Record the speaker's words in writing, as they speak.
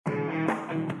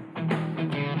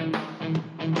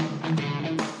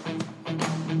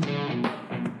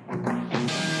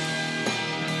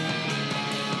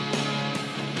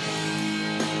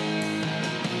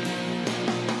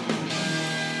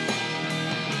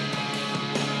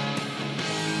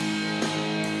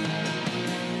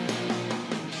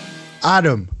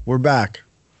Adam, we're back.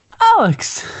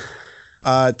 Alex.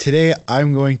 Today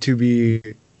I'm going to be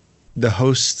the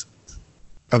host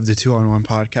of the 2-on-1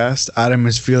 podcast. Adam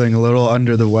is feeling a little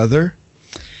under the weather.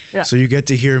 Yeah. So you get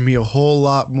to hear me a whole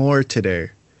lot more today.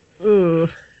 Ooh.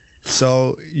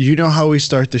 So you know how we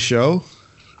start the show?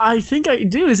 I think I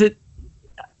do. Is it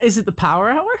the Power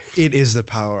Hour? It is the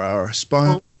Power Hour, Oh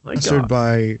sponsored my God.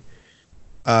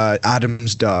 by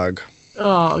Adam's dog.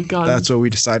 Oh God. That's what we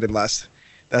decided last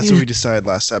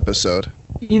episode.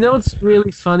 You know what's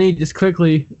really funny? Just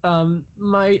quickly,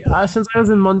 my since I was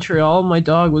in Montreal, my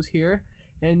dog was here,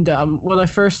 and when I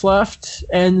first left,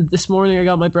 and this morning I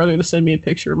got my brother to send me a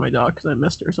picture of my dog because I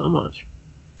missed her so much.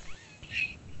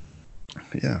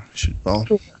 Yeah, Love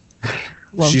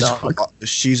dog.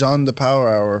 she's on the Power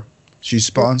Hour. She's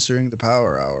sponsoring the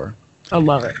Power Hour. I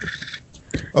love it.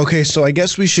 Okay, so I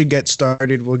guess we should get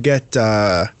started. We'll get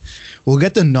the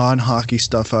non-hockey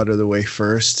stuff out of the way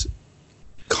first.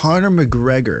 Conor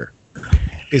McGregor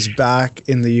is back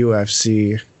in the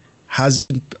UFC.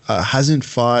 Hasn't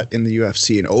fought in the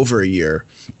UFC in over a year.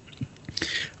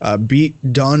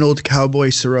 Beat Donald Cowboy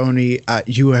Cerrone at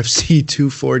UFC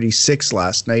 246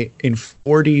 last night in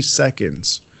 40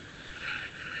 seconds.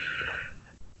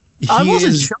 I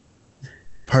wasn't shocked.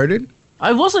 Pardon?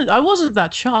 I wasn't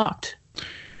that shocked.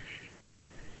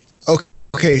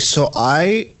 Okay, so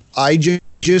I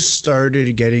just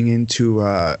started getting into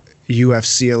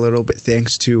UFC a little bit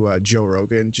thanks to Joe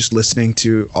Rogan, just listening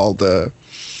to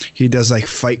he does like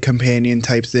fight companion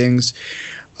type things.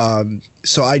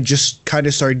 So I just kind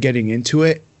of started getting into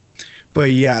it.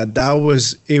 But yeah,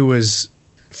 it was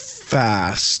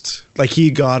fast. Like he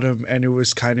got him and it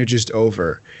was kind of just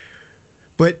over.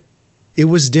 But it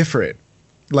was different.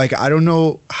 Like I don't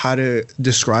know how to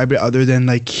describe it other than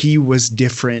like he was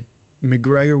different.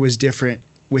 McGregor was different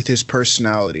with his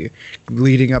personality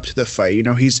leading up to the fight. You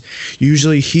know, he's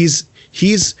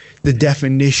the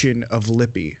definition of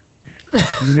lippy.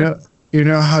 You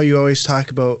know how you always talk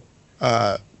about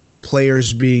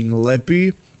players being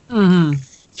lippy? Mm-hmm.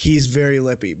 He's very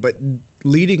lippy, but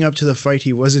leading up to the fight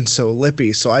he wasn't so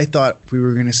lippy, so I thought we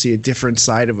were going to see a different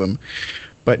side of him.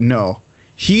 But no.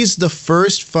 He's the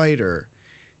first fighter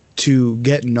to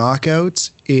get knockouts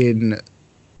in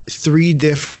 3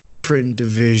 different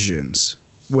divisions.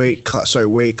 Weight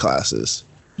classes.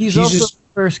 He's also the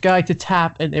first guy to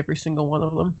tap in every single one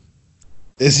of them.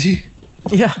 Is he?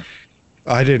 Yeah.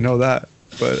 I didn't know that.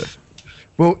 But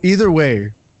well, either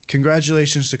way,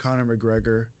 congratulations to Conor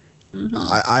McGregor. Mm-hmm.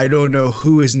 I don't know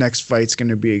who his next fight's going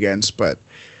to be against, but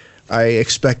I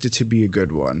expect it to be a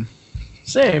good one.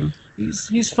 Same.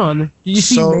 He's fun. Did you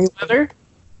see Mayweather?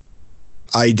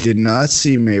 I did not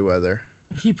see Mayweather.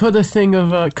 He put a thing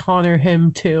of Conor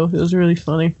him too. It was really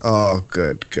funny. Oh,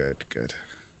 good.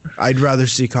 I'd rather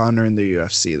see Conor in the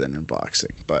UFC than in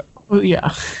boxing, but well,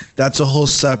 yeah, that's a whole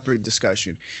separate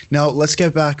discussion. Now, let's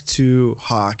get back to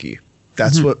hockey.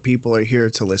 That's what people are here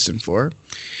to listen for.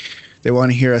 They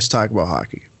want to hear us talk about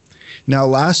hockey. Now,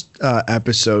 last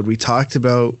episode, we talked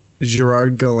about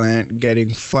Gerard Gallant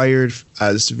getting fired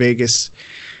as Vegas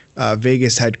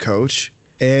head coach,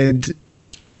 and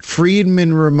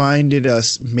Friedman reminded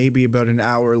us maybe about an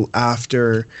hour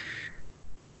after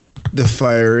the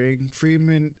firing.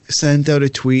 Friedman sent out a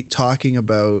tweet talking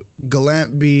about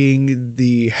Gallant being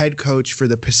the head coach for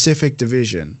the Pacific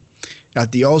Division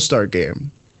at the All-Star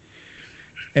game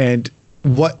and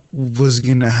what was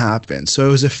going to happen. So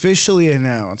it was officially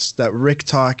announced that Rick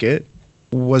Tocchet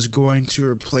was going to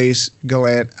replace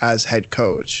Gallant as head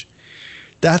coach.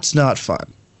 That's not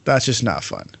fun. That's just not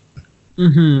fun.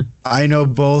 Mm-hmm. I know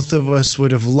both of us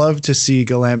would have loved to see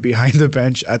Gallant behind the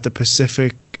bench at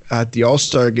the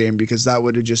All-Star game because that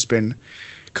would have just been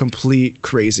complete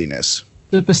craziness.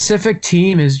 The Pacific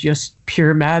team is just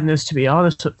pure madness, to be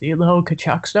honest with you. The whole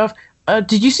Kachuk stuff.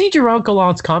 Did you see Gerard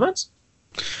Gallant's comments?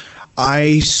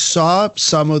 I saw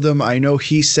some of them. I know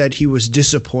he said he was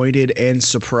disappointed and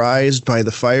surprised by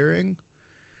the firing.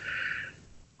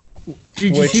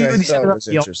 Did you see what he said about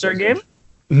the All-Star game?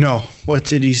 No. What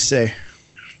did he say?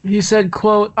 He said,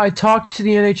 quote, "I talked to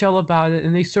the NHL about it,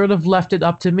 and they sort of left it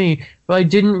up to me, but I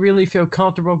didn't really feel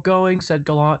comfortable going," said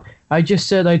Gallant. "I just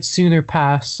said I'd sooner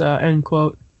pass," end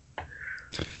quote.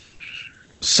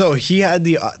 So he had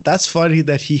that's funny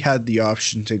that he had the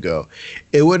option to go.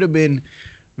 It would have been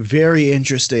very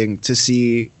interesting to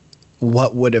see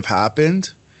what would have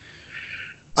happened.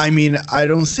 I mean, I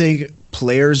don't think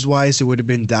players-wise it would have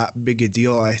been that big a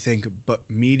deal, I think, but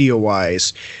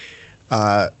media-wise,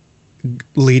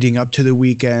 leading up to the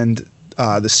weekend,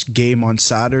 this game on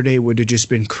Saturday would have just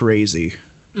been crazy.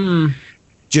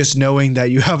 Just knowing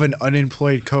that you have an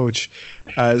unemployed coach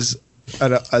as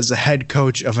a head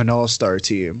coach of an all-star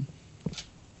team.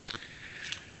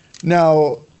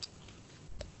 Now,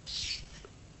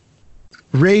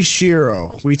 Ray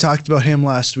Shero, we talked about him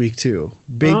last week too.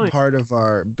 Big part of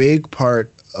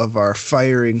our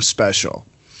firing special.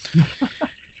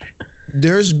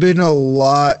 There's been a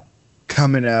lot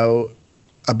coming out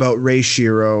about Ray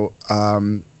Shero,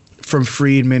 from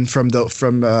Friedman, from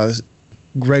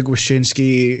Greg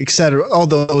Wyshynski, etc. All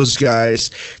those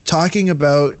guys talking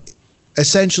about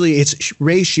essentially it's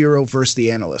Ray Shero versus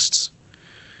the analysts.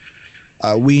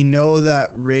 We know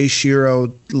that Ray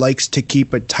Shero likes to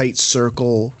keep a tight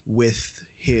circle with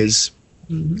his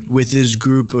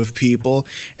group of people,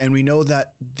 and we know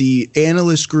that the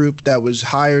analyst group that was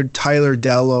hired, Tyler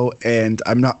Dello, and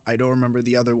I don't remember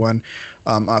the other one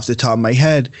off the top of my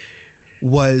head,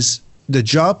 was the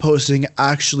job posting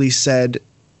actually said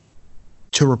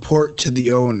to report to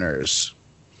the owners.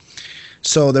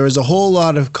 So there was a whole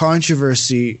lot of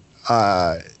controversy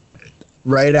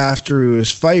right after he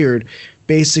was fired,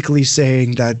 basically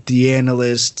saying that the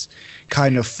analysts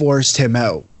kind of forced him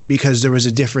out because there was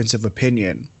a difference of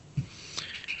opinion.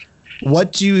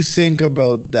 What do you think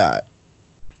about that?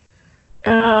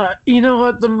 You know,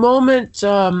 at the moment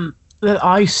that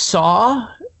I saw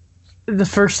the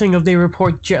first thing of they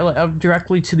report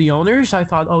directly to the owners, I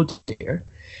thought, oh dear.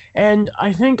 And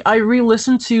I think I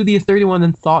re-listened to the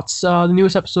 31 Thoughts, the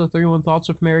newest episode of 31 Thoughts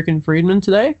with American Friedman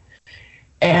today.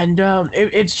 And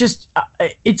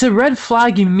it's a red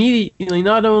flag immediately.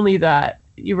 Not only that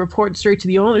you report straight to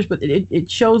the owners, but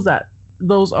it shows that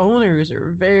those owners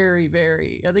are very,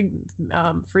 very, I think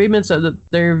Friedman said that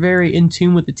they're very in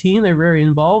tune with the team. They're very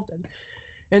involved. And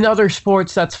in other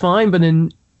sports, that's fine. But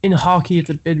in hockey, it's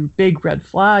a big red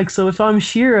flag. So if I'm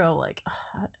Shero, like,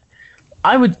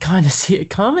 I would kind of see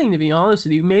it coming, to be honest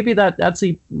with you. Maybe that's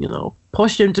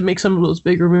pushed him to make some of those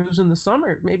bigger moves in the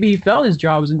summer. Maybe he felt his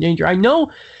job was in danger. I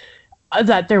know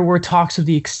that there were talks of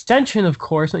the extension, of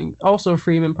course, and also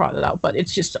Friedman brought it out. But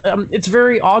it's just it's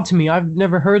very odd to me. I've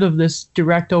never heard of this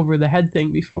direct over the head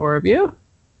thing before. Have you?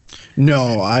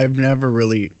 No, I've never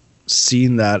really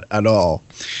seen that at all.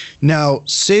 Now,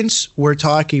 since we're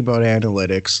talking about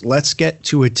analytics, let's get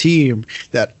to a team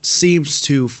that seems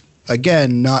to,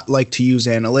 again, not like to use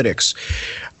analytics.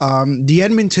 The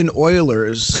Edmonton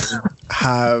Oilers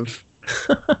have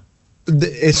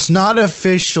it's not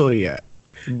official yet,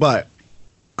 but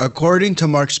according to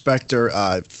Mark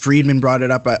Spector, Friedman brought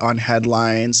it up on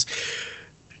Headlines.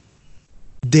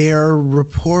 They're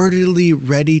reportedly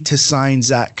ready to sign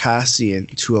Zach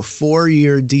Kassian to a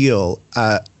 4-year deal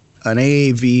at an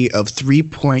AAV of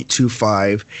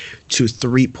 $3.25 to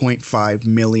 $3.5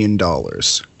 million.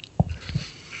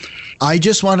 I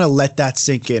just want to let that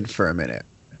sink in for a minute.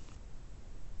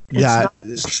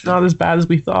 It's not as bad as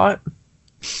we thought.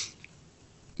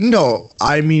 No,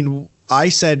 I mean, I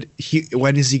said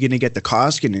when is he going to get the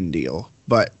Koskinen deal?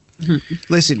 But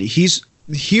listen, here's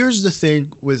the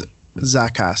thing with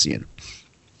Zach Kassian.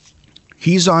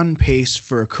 He's on pace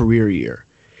for a career year.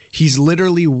 He's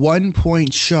literally 1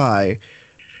 point shy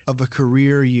of a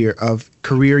career year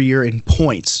in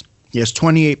points. He has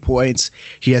 28 points.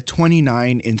 He had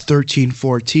 29 in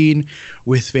 13-14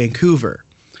 with Vancouver.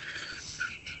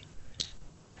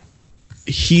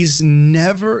 He's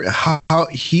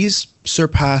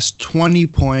surpassed 20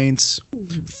 points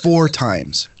 4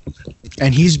 times.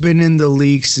 And he's been in the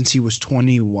league since he was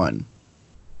 21.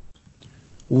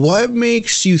 What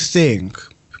makes you think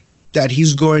that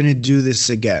he's going to do this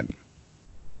again?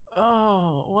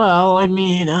 Oh, well, I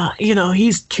mean,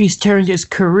 he's turned his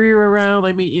career around.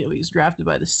 I mean, he's drafted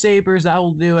by the Sabres. That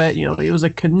will do it. He was a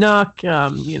Canuck,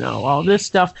 all this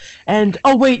stuff. And,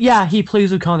 oh, wait, yeah, he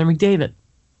plays with Connor McDavid.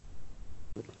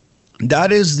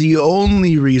 That is the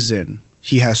only reason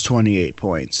he has 28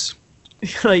 points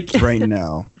right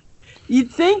now.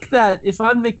 You'd think that if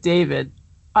I'm McDavid,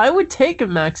 I would take a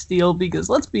max deal because,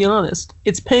 let's be honest,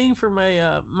 it's paying for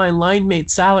my my line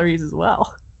mate salaries as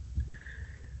well.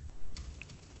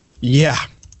 Yeah.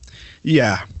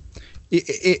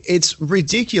 It's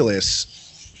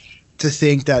ridiculous to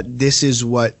think that this is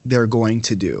what they're going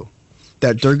to do,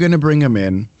 that they're going to bring him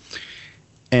in,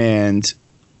 and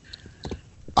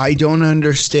I don't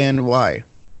understand why.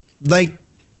 Like,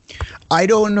 I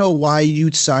don't know why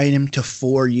you'd sign him to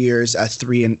 4 years at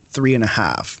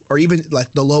 3.5, or even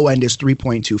like the low end is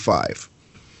 3.25.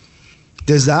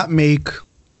 Does that make?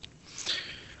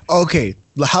 Okay,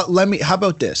 how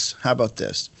about this? How about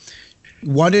this?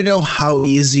 Want to know how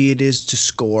easy it is to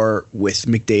score with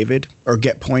McDavid or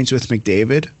get points with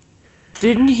McDavid?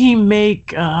 Didn't he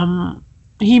make?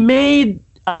 He made.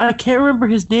 I can't remember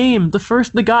his name.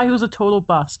 The guy who was a total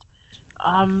bust.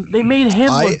 They made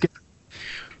him look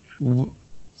good.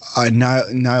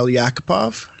 Niall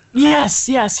Yakupov?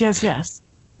 Yes.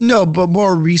 No, but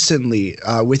more recently,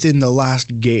 within the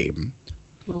last game.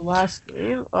 The last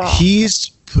game? Oh.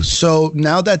 So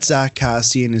now that Zach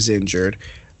Cassian is injured,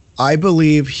 I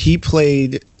believe he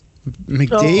played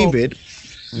McDavid.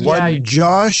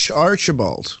 Josh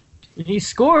Archibald. He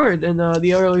scored in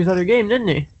the Oilers' other game, didn't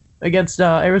he? Against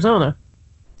Arizona.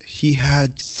 He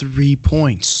had 3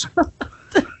 points.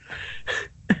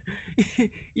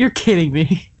 You're kidding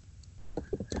me.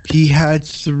 He had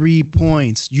 3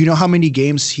 points. You know how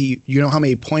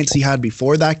many points he had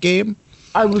before that game?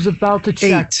 I was about to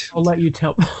check. 8. I'll let you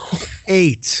tell.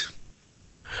 8.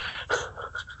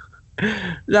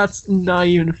 That's not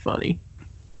even funny.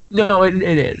 No, it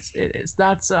is. It is.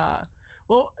 That's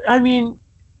well, I mean,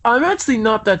 I'm actually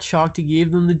not that shocked he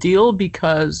gave them the deal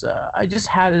because I just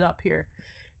had it up here.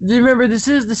 Remember, this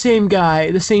is the same guy,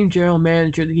 the same general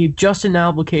manager that gave Justin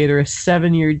Abdelkader a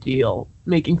 7-year deal,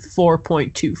 making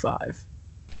 $4.25.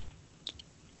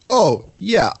 Oh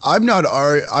yeah, I'm not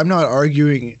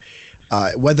arguing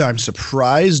whether I'm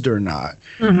surprised or not,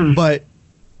 but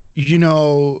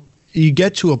you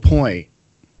get to a point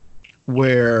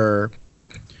where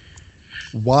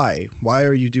why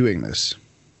are you doing this?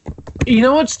 You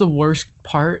know what's the worst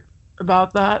part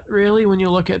about that, really, when you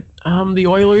look at the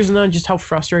Oilers and just how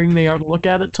frustrating they are to look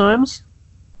at times?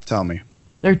 Tell me.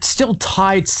 They're still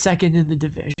tied second in the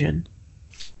division.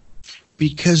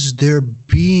 Because they're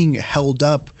being held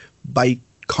up by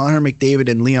Connor McDavid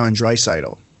and Leon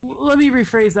Draisaitl. Let me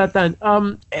rephrase that then.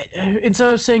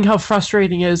 Instead of saying how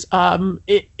frustrating it is,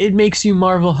 it makes you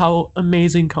marvel how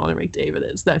amazing Connor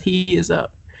McDavid is, that he is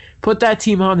put that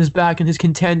team on his back and has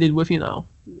contended with,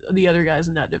 the other guys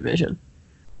in that division.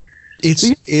 It's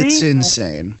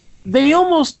insane. They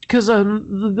almost, because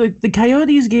the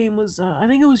Coyotes game was, I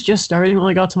think it was just starting when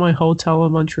I got to my hotel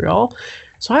in Montreal.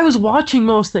 So I was watching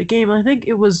most of that game. I think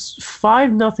it was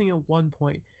 5-0 at one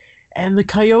point, and the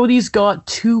Coyotes got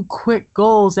 2 quick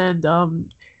goals,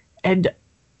 and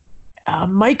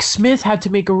Mike Smith had to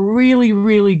make a really,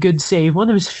 really good save, one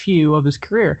of his few of his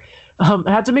career.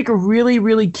 Had to make a really,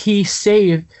 really key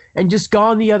save and just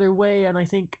gone the other way. And I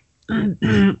think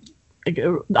on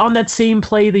that same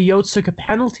play, the Yotes took a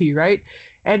penalty, right?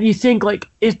 And you think,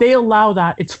 if they allow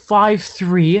that, it's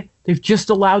 5-3. They've just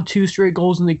allowed 2 straight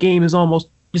goals in the game, is almost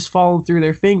just fallen through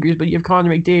their fingers. But you have Connor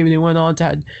McDavid, who went on to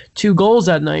have 2 goals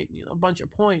that night, a bunch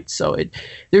of points. So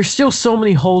there's still so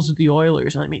many holes with the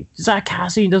Oilers. I mean, Zach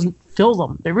Cassian doesn't fill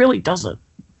them. It really doesn't.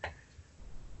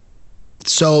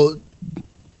 So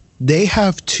they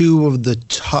have 2 of the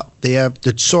top. They have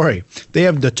the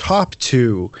top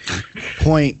 2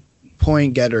 point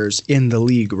getters in the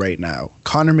league right now.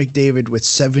 Connor McDavid with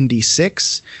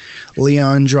 76,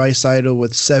 Leon Draisaitl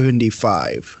with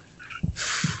 75.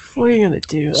 What are you gonna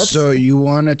do? So you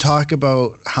want to talk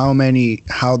about how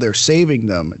they're saving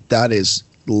them? That is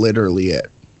literally it.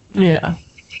 Yeah.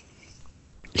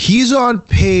 He's on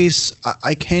pace.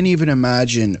 I can't even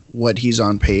imagine what he's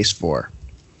on pace for.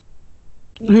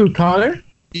 Who, Connor?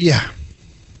 Yeah.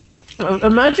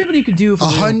 Imagine what he could do for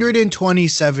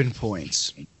 127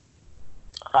 points.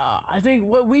 I think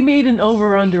we made an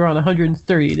over-under on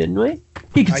 130, didn't we?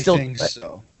 He could still do it.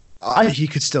 So. He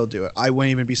could still do it. I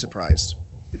wouldn't even be surprised.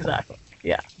 Exactly.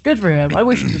 Yeah. Good for him. I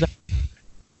wish he was.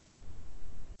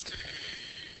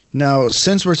 Now,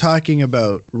 since we're talking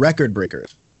about record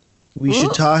breakers, we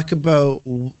should talk about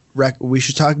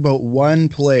one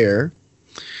player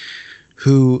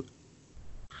who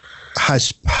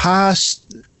has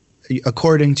passed,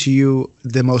 according to you,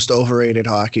 the most overrated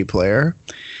hockey player,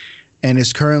 and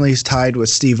is currently tied with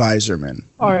Steve Yzerman.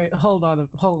 All right, hold on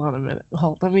a minute.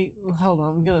 Hold on.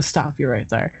 I'm gonna stop you right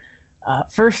there.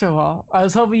 First of all, I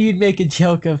was hoping you'd make a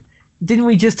joke of, didn't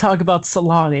we just talk about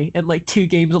Solani, and 2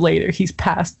 games later he's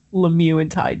passed Lemieux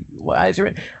and tied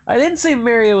Yzerman? I didn't say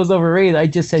Mario was overrated. I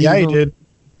just said you did.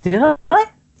 Did I?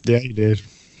 Yeah, you did.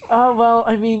 Oh, well,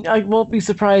 I mean, I won't be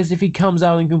surprised if he comes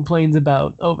out and complains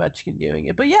about Ovechkin doing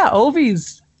it. But yeah,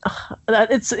 Ovi's,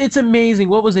 it's amazing.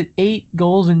 What was it, 8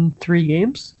 goals in 3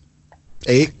 games?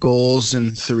 8 goals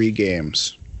in 3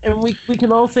 games. And we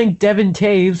can all thank Devin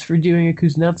Taves for doing a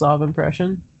Kuznetsov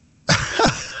impression.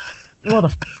 What a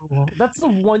fool. That's the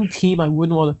one team I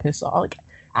wouldn't want to piss off.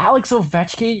 Alex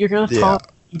Ovechkin, you're going to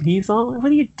talk he's on?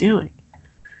 What are you doing?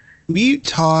 we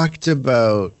talked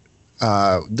about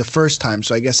the first time,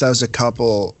 so I guess that was a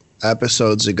couple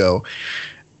episodes ago,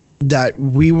 that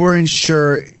we weren't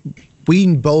sure.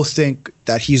 We both think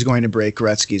that he's going to break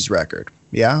Gretzky's record.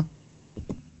 Yeah?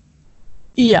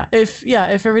 Yeah,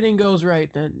 if everything goes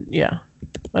right, then yeah,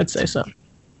 I'd say so.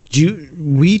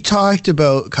 We talked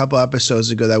about a couple episodes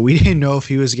ago that we didn't know if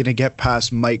he was going to get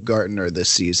past Mike Gartner this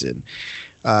season.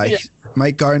 Yeah.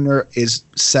 Mike Gartner is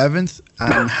 7th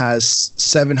and has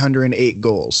 708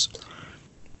 goals.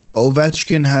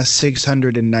 Ovechkin has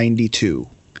 692.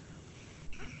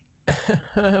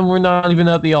 We're not even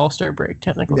at the All-Star break,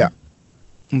 technically. Yeah.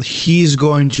 He's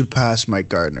going to pass Mike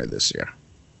Gardner this year.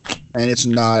 And it's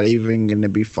not even going to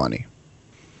be funny.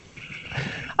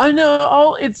 I know.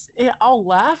 I'll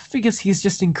laugh because he's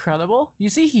just incredible. You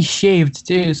see, he shaved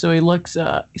too, so he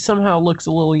somehow looks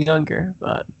a little younger.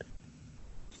 But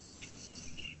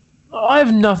I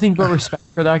have nothing but respect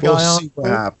for that guy. We'll see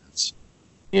what happens.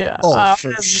 Yeah. Oh,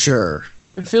 for sure.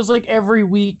 It feels like every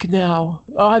week now.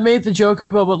 Oh, I made the joke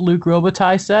about what Luc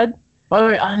Robitaille said. By the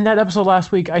way, on that episode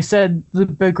last week, I said the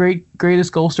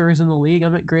greatest goal scorers in the league. I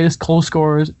meant greatest goal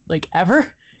scorers like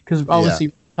ever, because obviously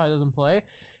Robitaille doesn't play.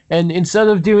 And instead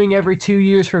of doing every 2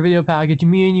 years for video package,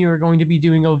 me and you are going to be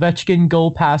doing Ovechkin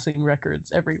goal passing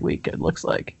records every week, it looks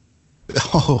like.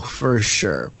 Oh, for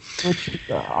sure. Which is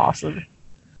awesome.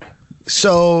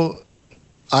 So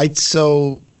I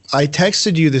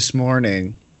texted you this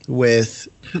morning with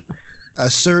a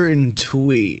certain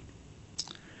tweet.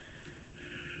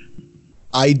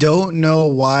 I don't know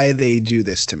why they do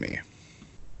this to me.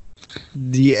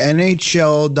 The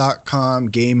NHL.com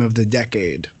game of the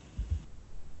decade,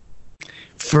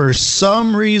 for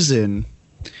some reason,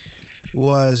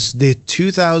 was the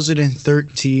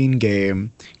 2013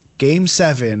 game, Game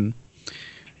 7,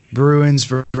 Bruins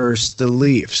versus the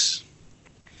Leafs,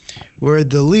 where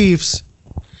the Leafs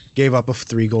gave up a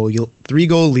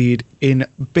three-goal lead in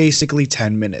basically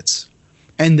 10 minutes,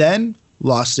 and then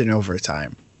lost in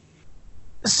overtime.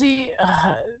 See,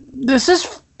 this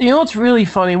is, what's really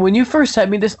funny? When you first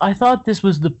sent me this, I thought this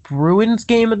was the Bruins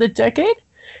game of the decade.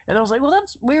 And I was like, well,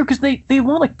 that's weird because they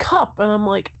won a cup. And I'm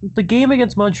like, the game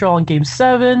against Montreal in Game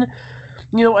 7,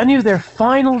 any of their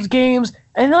finals games.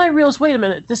 And then I realized, wait a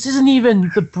minute, this isn't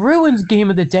even the Bruins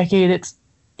game of the decade. It's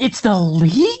the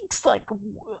Leafs. Like,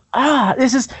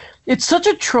 it's such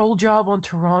a troll job on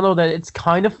Toronto that it's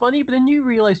kind of funny. But then you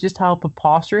realize just how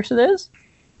preposterous it is.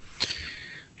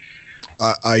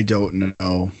 I don't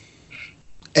know.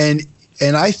 And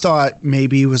I thought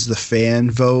maybe it was the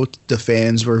fan vote. The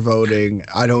fans were voting.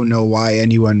 I don't know why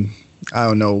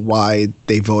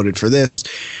they voted for this.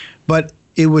 But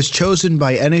it was chosen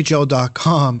by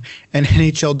NHL.com and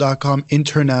NHL.com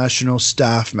international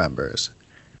staff members.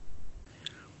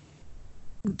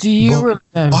 Do you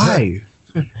remember? Why?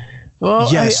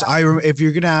 Well, yes, if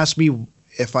you're going to ask me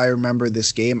if I remember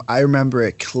this game, I remember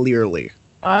it clearly.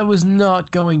 I was not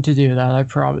going to do that, I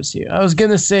promise you. I was going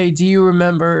to say, do you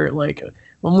remember, like,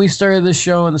 when we started the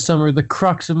show in the summer, the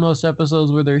crux of most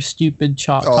episodes were their stupid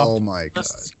Oh, my God.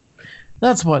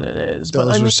 That's what it is.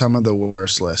 Those were some of the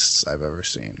worst lists I've ever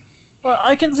seen. Well,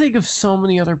 I can think of so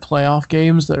many other playoff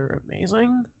games that are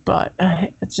amazing, but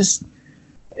it's just...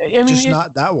 Just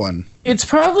not that one. It's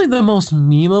probably the most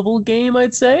memeable game,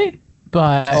 I'd say,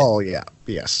 but... Oh, yeah.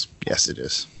 Yes, it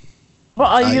is. Well,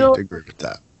 I agree with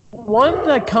that. One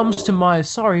that comes to mind,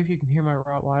 sorry if you can hear my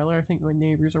Rottweiler, I think my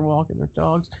neighbors are walking their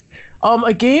dogs. A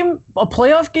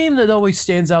playoff game that always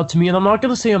stands out to me, and I'm not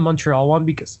going to say a Montreal one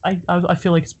because I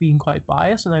feel like it's being quite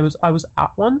biased, and I was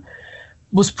at one,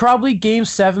 was probably Game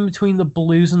 7 between the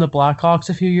Blues and the Blackhawks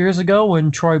a few years ago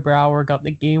when Troy Brouwer got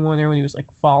the game winner when he was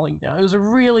like falling down. It was a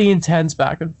really intense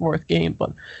back and forth game,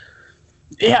 but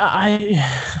yeah, I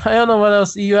don't know what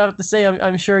else you have to say.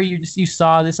 I'm sure you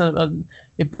saw this.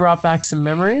 It brought back some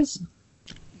memories.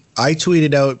 I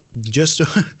tweeted out, just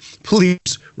please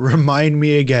remind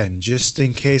me again, just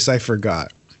in case I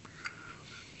forgot.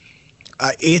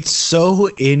 It's so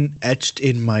etched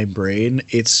in my brain.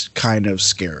 It's kind of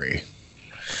scary.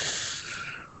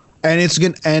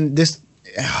 And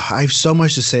I have so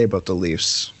much to say about the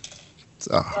Leafs.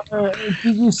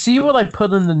 Did you see what I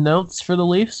put in the notes for the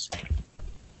Leafs?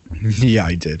 Yeah,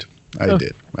 I did. I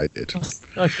did.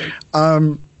 Okay.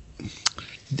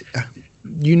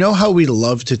 You know how we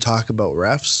love to talk about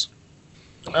refs?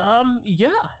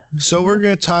 Yeah. So we're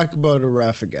going to talk about a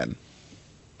ref again.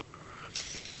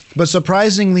 But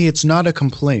surprisingly, it's not a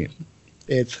complaint.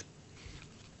 It's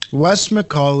Wes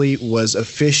McCauley was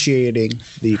officiating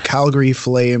the Calgary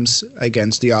Flames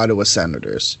against the Ottawa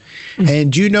Senators.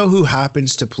 And do you know who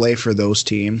happens to play for those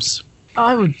teams?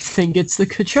 I would think it's the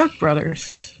Tkachuk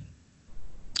brothers.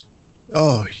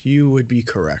 Oh, you would be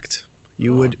correct.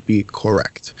 You would be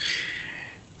correct.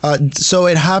 So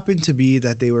it happened to be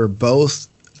that they were both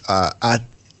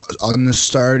on the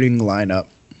starting lineup,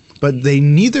 but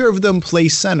neither of them play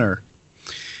center.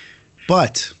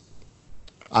 But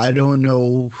I don't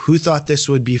know who thought this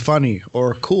would be funny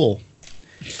or cool.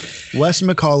 Wes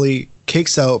McCauley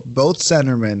kicks out both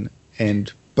centermen,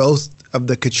 and both of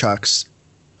the Tkachuks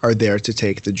are there to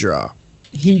take the draw.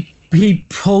 He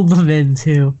pulled them in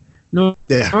too.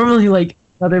 Normally, like,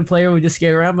 other player would just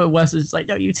get around, but Wes was just like,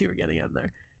 no, you two are getting in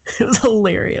there. It was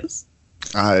hilarious.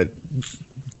 I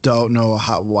don't know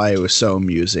why it was so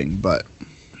amusing, but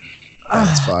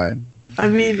that's fine. I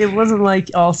mean, it wasn't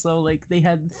like also like they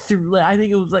had I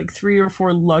think it was like 3 or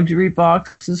 4 luxury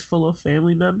boxes full of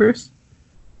family members.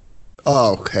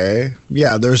 Oh, okay.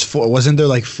 Yeah, wasn't there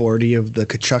like 40 of the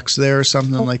Tkachuks there or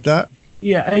something like that?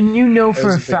 Yeah, and you know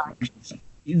for a fact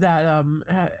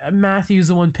that Matthew's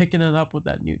the one picking it up with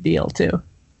that new deal too.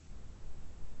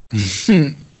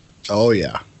 Oh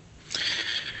yeah.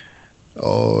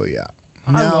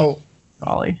 Now,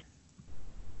 Ollie.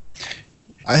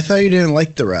 I thought you didn't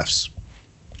like the refs.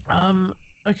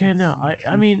 Okay, no.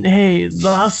 I mean, hey,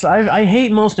 I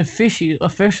hate most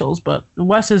officials, but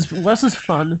Wes is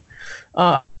fun.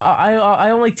 I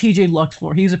don't like TJ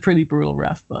Luxmore. He's a pretty brutal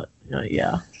ref, but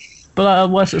yeah.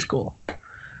 But Wes is cool.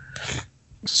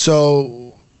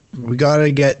 So we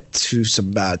gotta get to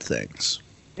some bad things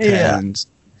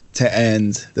to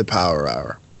end the Power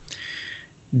Hour.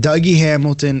 Dougie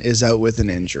Hamilton is out with an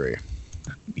injury,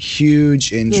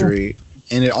 huge injury,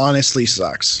 and it honestly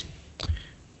sucks.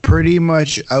 Pretty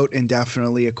much out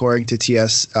indefinitely, according to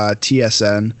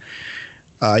TSN.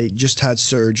 He just had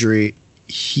surgery.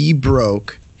 He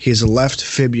broke his left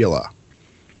fibula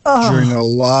during a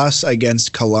loss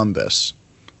against Columbus.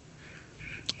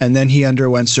 And then he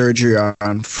underwent surgery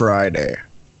on Friday.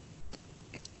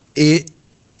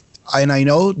 And I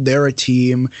know they're a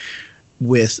team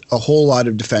with a whole lot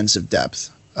of defensive depth.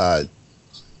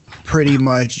 Pretty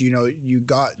much, you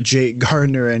got Jake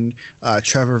Gardiner and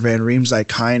Trevor Van Riemsdyk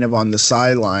kind of on the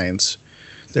sidelines.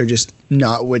 They're just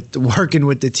not working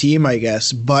with the team, I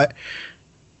guess. But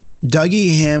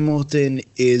Dougie Hamilton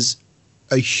is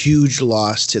a huge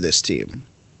loss to this team.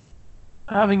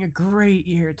 Having a great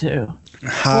year, too.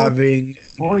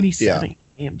 47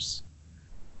 games.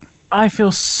 I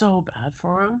feel so bad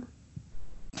for him.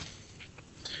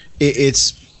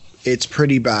 It's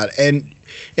pretty bad. And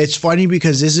it's funny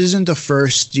because this isn't the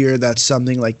first year that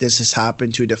something like this has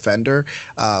happened to a defender.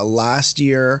 Last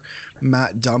year,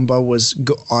 Matt Dumba was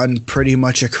on pretty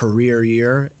much a career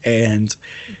year, and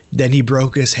then he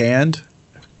broke his hand.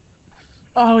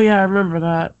 Oh, yeah, I remember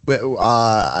that.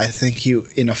 I think he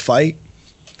in a fight.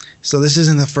 So this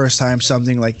isn't the first time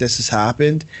something like this has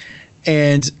happened.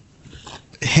 And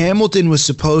Hamilton was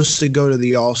supposed to go to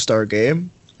the All-Star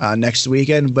game next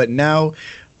weekend, but now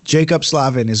Jacob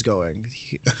Slavin is going,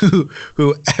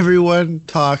 who everyone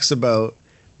talks about,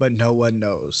 but no one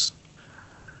knows.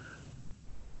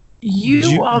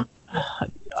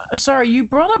 Sorry, you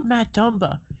brought up Matt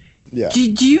Dumba. Yeah.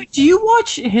 Do you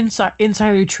watch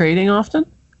Insider Trading often?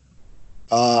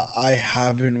 I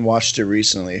haven't watched it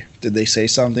recently. Did they say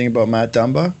something about Matt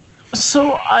Dumba?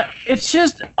 So it's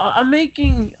just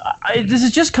this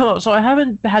has just come up, so I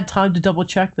haven't had time to double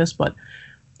check this, but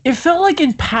it felt like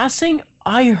in passing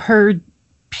I heard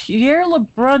Pierre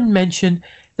LeBrun mention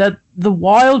that the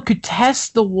Wild could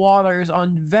test the waters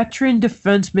on veteran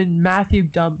defenseman Matthew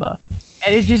Dumba,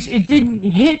 and it didn't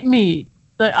hit me.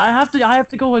 I have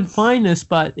to go and find this,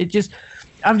 but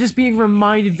I'm just being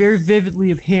reminded very vividly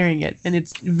of hearing it, and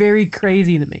it's very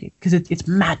crazy to me because it's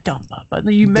Matt Dumba. But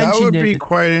you mentioned that would be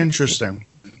quite interesting.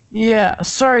 Yeah,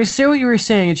 sorry. Say what you were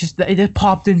saying. It's just it just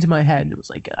popped into my head, and it was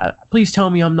like, please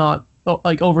tell me I'm not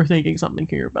overthinking something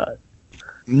here. But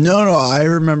no, I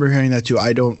remember hearing that too.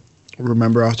 I don't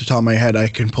remember off the top of my head. I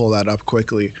can pull that up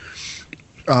quickly.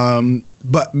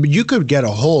 But you could get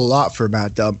a whole lot for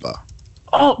Matt Dumba.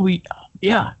 Oh,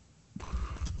 yeah.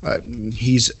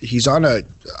 He's on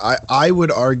I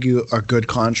would argue a good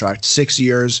contract. 6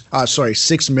 years.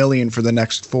 $6 million for the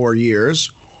next 4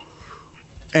 years.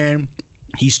 And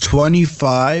he's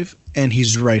 25 and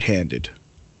he's right-handed.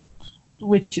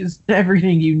 Which is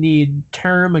everything you need: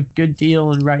 term, a good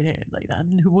deal, and right hand like that.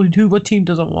 What team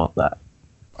doesn't want that?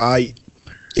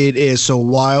 It is. So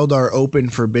Wild are open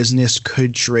for business.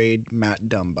 Could trade Matt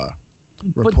Dumba.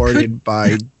 Reported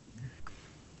by.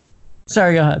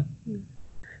 Sorry, go ahead.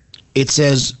 It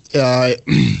says,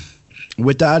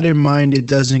 with that in mind, it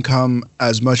doesn't come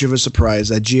as much of a surprise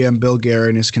that GM Bill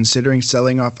Guerin is considering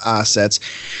selling off assets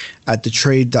at the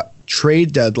trade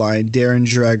trade deadline, Darren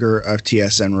Dreger of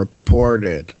TSN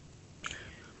reported.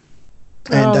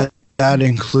 And that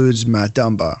includes Matt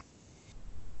Dumba.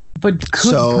 But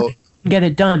could get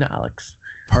it done, Alex?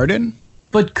 Pardon?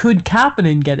 But could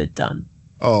Kapanen get it done?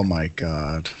 Oh my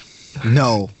God.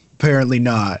 No, apparently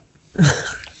not.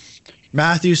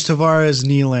 Matthews, Tavares,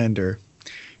 Nylander,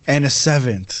 and a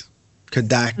 7th. Could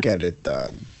that get it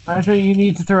done? I think you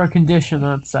need to throw a condition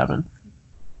on 7.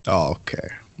 Oh,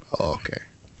 okay.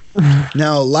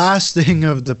 Now, last thing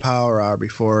of the Power Hour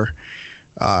before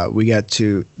we get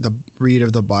to the read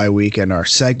of the bye week and our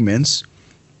segments.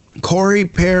 Corey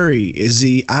Perry, is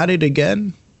he at it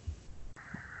again?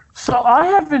 So I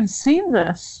haven't seen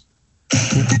this.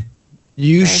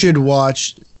 You should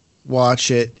watch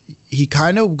it. He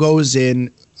kind of goes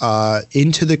into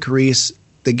the crease.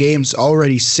 The game's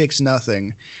already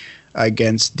 6-0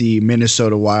 against the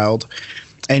Minnesota Wild,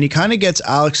 and he kind of gets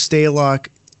Alex Stalock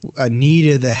a knee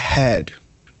to the head.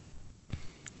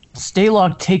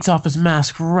 Stalock takes off his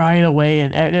mask right away,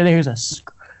 and there's a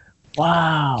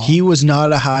wow. He was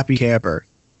not a happy camper.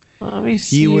 Let me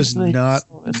see. He was not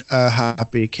a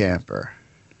happy camper.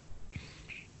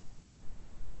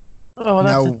 Oh,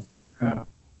 that's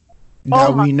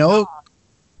now we know. God.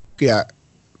 Yeah,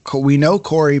 we know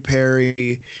Corey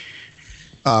Perry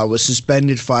was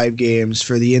suspended 5 games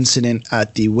for the incident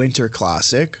at the Winter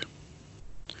Classic.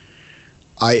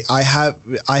 I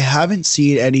haven't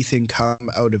seen anything come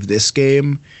out of this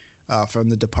game from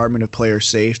the Department of Player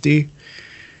Safety.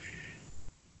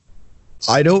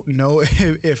 I don't know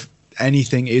if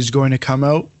anything is going to come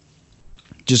out,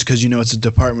 just because it's a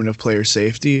Department of Player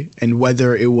Safety, and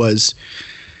whether it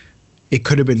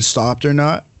could have been stopped or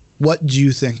not. What do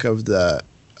you think of that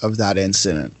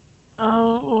incident?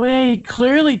 Oh, he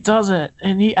clearly does it,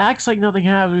 and he acts like nothing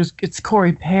happened. It's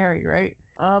Corey Perry, right?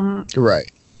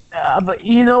 Right. But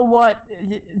you know what?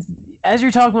 As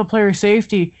you're talking about player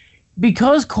safety,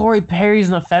 because Corey Perry's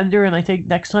an offender, and I think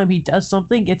next time he does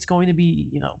something, it's going to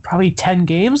be, probably 10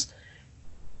 games.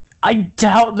 I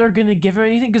doubt they're going to give him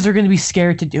anything because they're going to be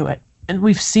scared to do it. And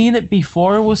we've seen it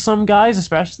before with some guys,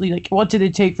 especially, like, what did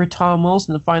it take for Tom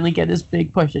Wilson to finally get his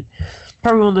big push?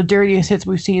 Probably one of the dirtiest hits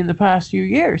we've seen in the past few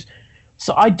years.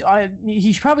 So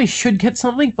he probably should get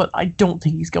something, but I don't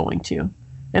think he's going to.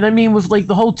 And I mean, with like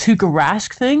the whole Tuukka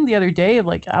Rask thing the other day,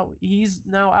 like he's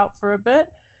now out for a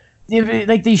bit.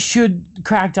 Like they should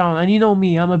crack down. And you know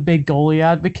me, I'm a big goalie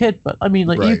advocate, but I mean,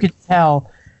 like you could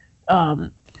tell,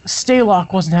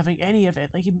 Stalock wasn't having any of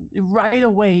it. Like right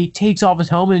away, he takes off his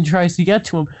helmet and tries to get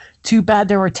to him. Too bad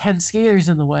there were 10 skaters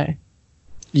in the way.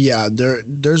 Yeah,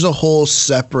 there's a whole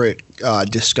separate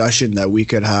discussion that we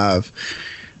could have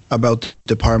about the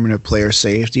Department of Player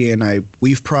Safety, and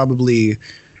we've probably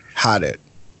had it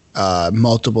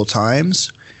multiple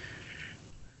times.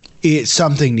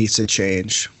 Something needs to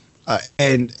change,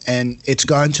 and it's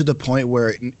gone to the point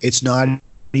where it's not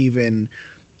even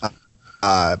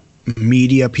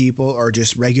media people or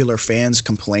just regular fans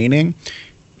complaining.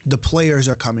 The players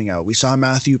are coming out. We saw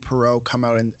Matthew Perreault come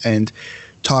out and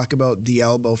talk about the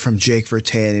elbow from Jake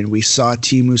Virtanen. We saw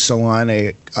Teemu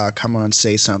Selanne come on and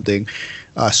say something.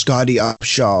 Scotty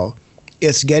Upshall.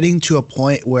 It's getting to a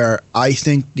point where I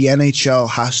think the NHL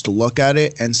has to look at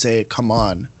it and say, come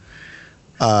on,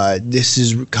 this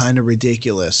is kind of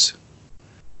ridiculous.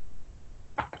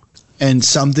 And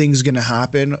something's going to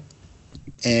happen,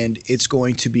 and it's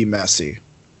going to be messy.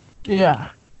 Yeah.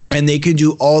 And they can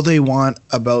do all they want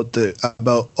about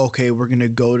okay, we're going to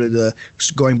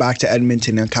going back to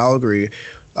Edmonton and Calgary.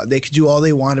 They could do all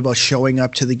they want about showing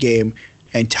up to the game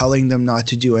and telling them not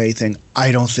to do anything.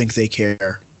 I don't think they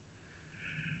care.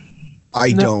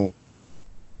 I don't.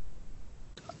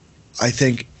 I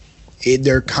think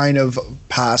they're kind of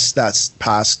past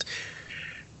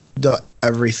the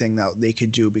everything that they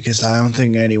could do, because I don't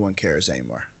think anyone cares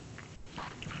anymore.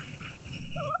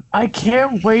 I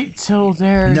can't wait till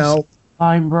there's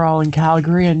line brawl in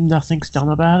Calgary and nothing's done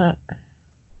about it.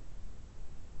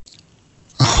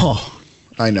 Oh,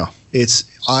 I know.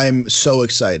 I'm so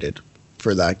excited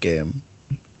for that game.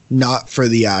 Not for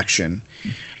the action,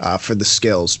 for the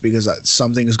skills, because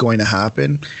something is going to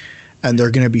happen and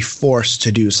they're going to be forced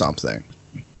to do something.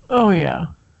 Oh, yeah.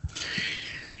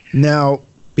 Now,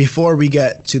 before we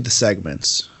get to the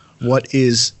segments, what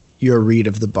is your read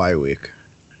of the bye week?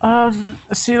 So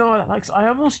you know what, Alex? I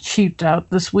almost cheaped out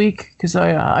this week because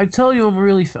I tell you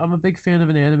I'm a big fan of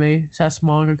an anime SAS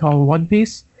manga called One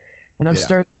Piece, and I've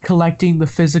started collecting the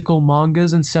physical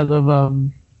mangas instead of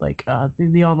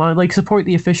the online, like support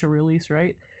the official release,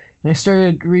 right? And I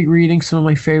started rereading some of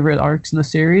my favorite arcs in the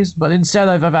series, but instead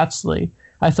I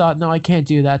thought, no, I can't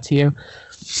do that to you.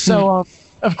 So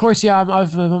Of course, yeah, I'm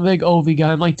a big Ovi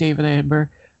guy. I'm like David Amber.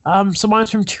 So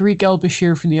mine's from Tariq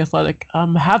El-Bashir from The Athletic.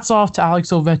 Hats off to Alex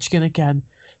Ovechkin again.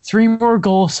 3 more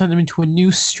goals sent him into a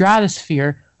new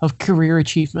stratosphere of career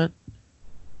achievement.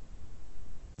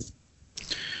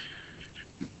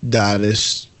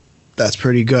 That's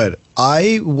pretty good.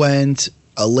 I went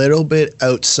a little bit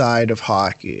outside of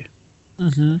hockey.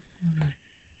 Mm-hmm.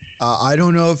 I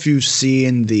don't know if you've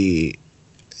seen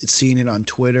it on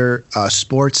Twitter.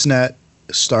 Sportsnet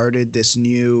started this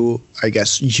new, I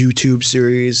guess, YouTube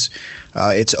series.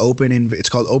 It's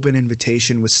called Open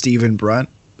Invitation with Stephen Brunt,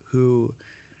 who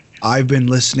I've been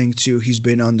listening to. He's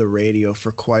been on the radio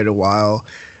for quite a while.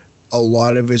 A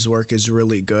lot of his work is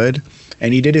really good.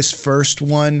 And he did his first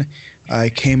one,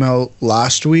 came out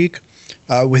last week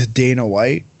with Dana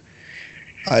White.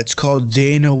 It's called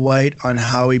Dana White on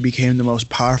How He Became the Most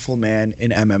Powerful Man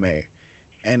in MMA.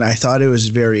 And I thought it was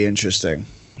very interesting.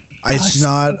 It's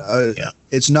not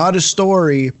a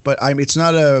story, but it's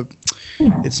not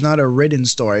a written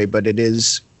story, but it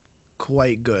is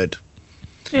quite good.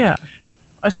 Yeah,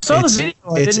 I saw the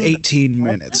video. It's 18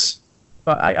 minutes.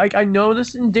 But I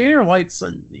noticed, and Dana White's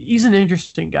he's an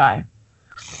interesting guy.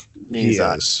 He's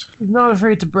not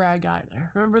afraid to brag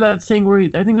either. Remember that thing where I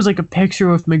think it was like a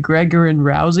picture with McGregor and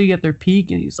Rousey at their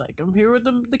peak, and he's like, "I'm here with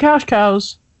the cash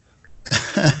cows."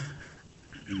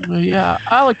 Yeah,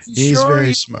 Alex, he's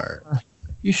very smart.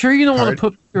 You sure you don't want to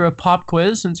put through a pop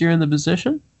quiz since you're in the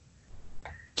position?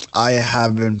 I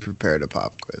have been prepared a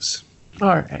pop quiz.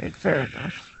 All right, fair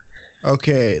enough.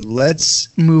 Okay,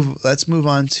 let's move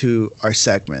on to our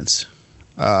segments.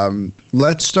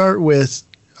 Let's start with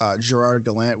Gerard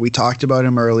Gallant. We talked about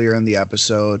him earlier in the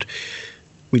episode.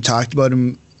 We talked about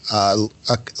him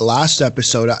last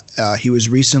episode. He was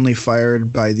recently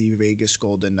fired by the Vegas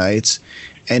Golden Knights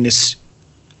and is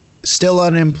still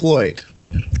unemployed.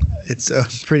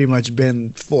 It's pretty much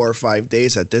been 4 or 5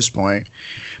 days at this point.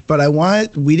 But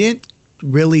we didn't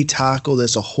really tackle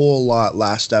this a whole lot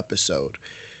last episode.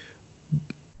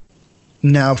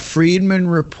 Now, Friedman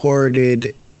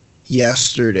reported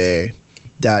yesterday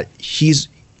that he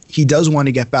does want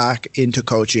to get back into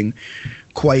coaching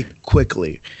quite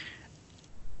quickly.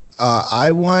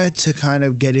 I wanted to kind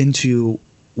of get into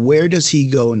where does he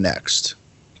go next?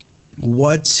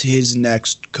 What's his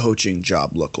next coaching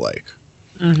job look like?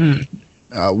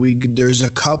 Mm-hmm. There's a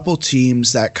couple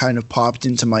teams that kind of popped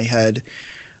into my head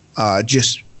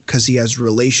just because he has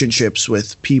relationships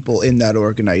with people in that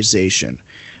organization.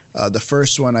 The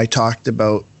first one I talked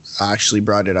about, I actually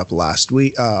brought it up last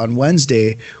week on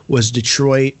Wednesday, was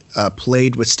Detroit,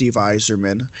 played with Steve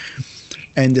Yzerman.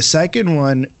 And the second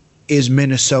one is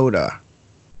Minnesota.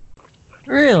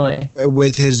 Really?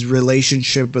 With his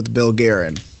relationship with Bill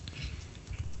Guerin.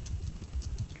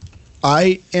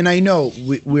 I know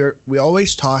we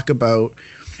always talk about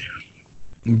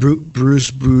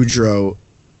Bruce Boudreau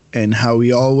and how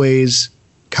he always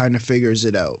kind of figures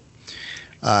it out.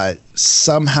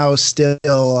 Somehow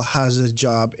still has a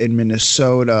job in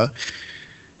Minnesota.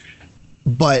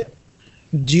 But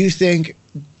do you think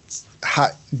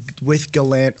with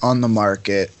Gallant on the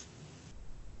market,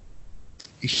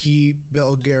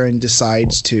 Bill Guerin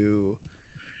decides to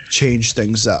change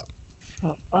things up?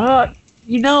 I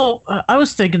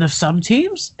was thinking of some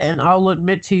teams, and I'll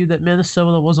admit to you that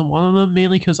Minnesota wasn't one of them,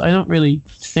 mainly because I don't really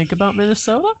think about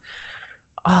Minnesota.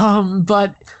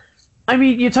 But, I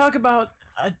mean, you talk about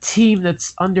a team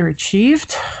that's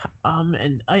underachieved,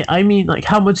 and I mean, like,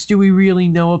 how much do we really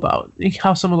know about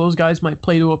how some of those guys might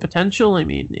play to a potential? I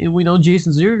mean, we know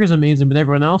Jason Zucker's amazing, but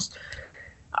everyone else,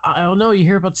 I don't know. You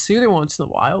hear about Suter once in a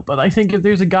while, but I think if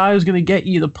there's a guy who's going to get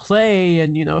you to play,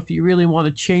 and if you really want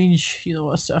to change,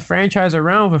 a franchise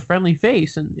around with a friendly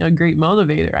face and a great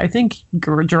motivator, I think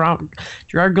Gerard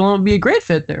Gallant would be a great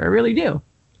fit there. I really do.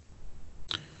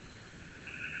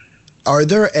 Are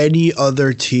there any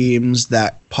other teams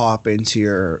that pop into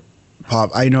your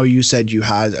pop? I know you said you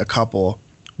had a couple.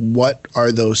 What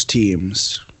are those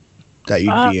teams that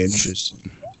you'd be interested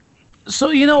in?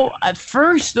 So, at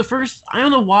first, I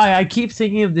don't know why I keep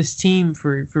thinking of this team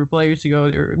for players to go,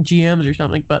 or GMs or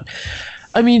something, but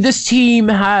I mean, this team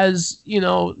has,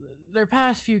 their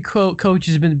past few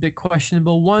coaches have been a bit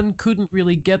questionable. One couldn't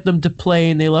really get them to play,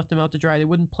 and they left them out to dry. They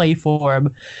wouldn't play for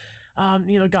him.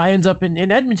 Guy ends up in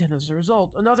Edmonton as a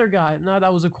result. Another guy, now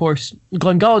that was, of course,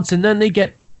 Glenn Gulletson. Then they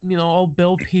get, old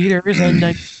Bill Peters,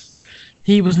 and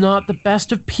he was not the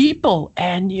best of people.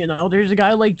 And, there's a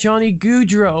guy like Johnny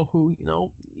Gaudreau who,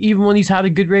 even when he's had a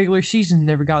good regular season,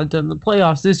 never got into the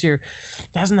playoffs this year,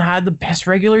 hasn't had the best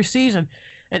regular season.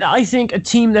 And I think a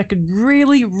team that could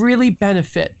really, really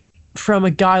benefit from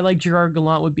a guy like Gerard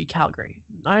Gallant would be Calgary.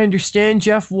 I understand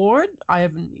Jeff Ward. I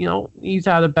haven't, he's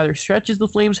had a better stretch as the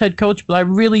Flames head coach, but I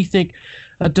really think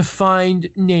a defined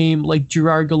name like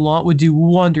Gerard Gallant would do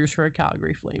wonders for a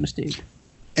Calgary Flames team.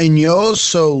 And you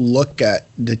also look at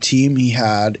the team he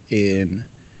had in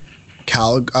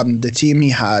the team he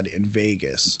had in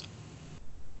Vegas,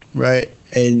 right?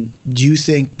 And do you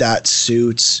think that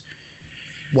suits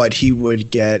what he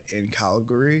would get in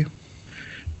Calgary?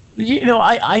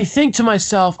 I think to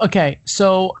myself, okay,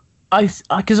 so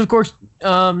because of course,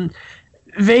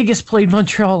 Vegas played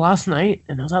Montreal last night,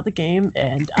 and I was at the game,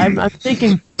 and I'm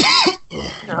thinking,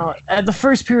 at the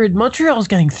first period, Montreal's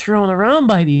getting thrown around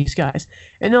by these guys,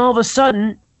 and all of a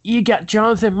sudden, you got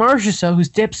Jonathan Marchessault, who's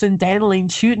dips and dandling,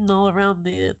 shooting all around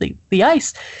the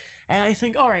ice, and I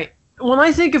think, all right. When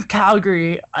I think of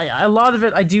Calgary, a lot of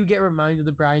it I do get reminded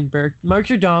of Brian Burke. Mark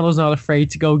Giordano's not afraid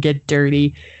to go get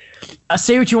dirty.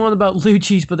 Say what you want about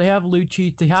Lucic, but they have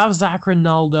Lucic. They have Zach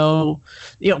Rinaldo.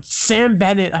 Sam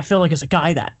Bennett, I feel like is a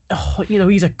guy that,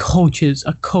 he's a coach's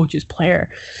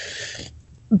player.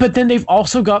 But then they've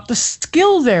also got the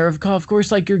skill there, of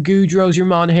course, like your Goudreaus, your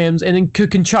Monahans, and then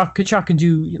Kachuk. Kachuk can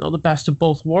do, the best of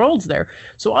both worlds there.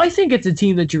 So I think it's a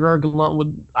team that Gerard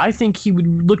Gallant I think he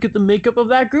would look at the makeup of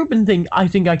that group and think, I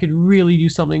think I could really do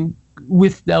something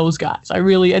with those guys.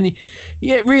 Really,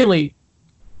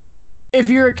 if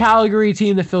you're a Calgary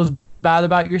team that feels bad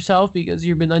about yourself because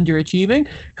you've been underachieving,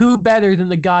 who better than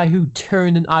the guy who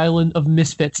turned an island of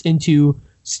misfits into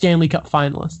Stanley Cup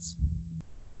finalists?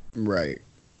 Right.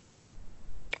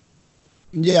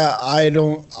 Yeah,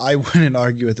 I wouldn't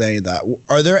argue with any of that.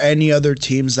 Are there any other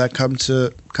teams that come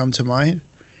to mind?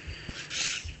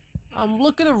 I'm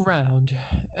looking around,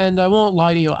 and I won't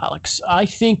lie to you, Alex. I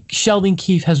think Sheldon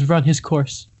Keefe has run his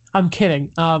course. I'm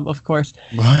kidding, of course.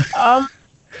 What?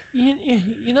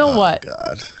 You know what?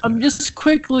 God. I'm just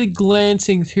quickly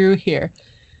glancing through here,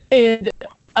 and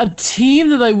a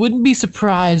team that I wouldn't be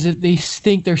surprised if they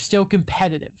think they're still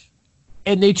competitive.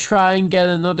 And they try and get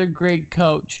another great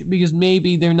coach because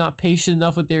maybe they're not patient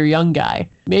enough with their young guy.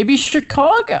 Maybe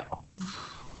Chicago.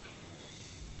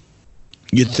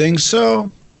 You think so?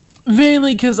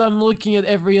 Mainly because I'm looking at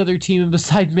every other team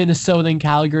besides Minnesota and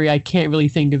Calgary. I can't really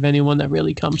think of anyone that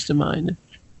really comes to mind.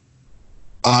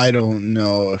 I don't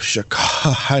know if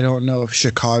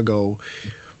Chicago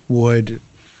would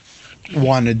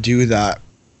want to do that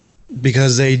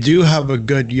because they do have a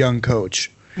good young coach.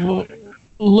 Well,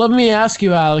 let me ask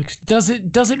you, Alex. Does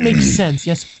it make sense?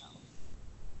 Yes.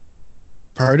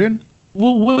 Pardon?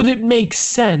 Well, would it make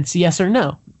sense? Yes or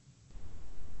no?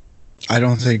 I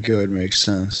don't think it would make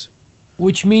sense.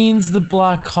 Which means the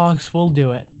Blackhawks will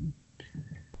do it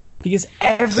because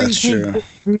everything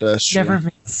That's true. never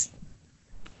makes.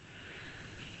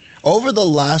 Over the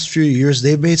last few years,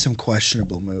 they've made some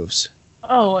questionable moves.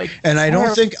 And I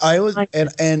don't think I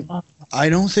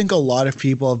don't think a lot of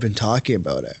people have been talking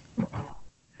about it.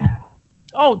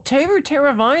 Taylor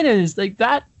Teravainen is like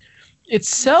that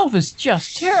itself is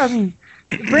just terrible. I mean,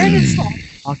 Brandon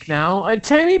Stoltenbach now.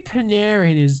 Tammy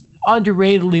Panarin is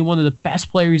underratedly one of the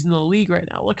best players in the league right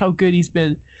now. Look how good he's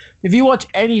been. If you watch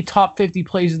any top 50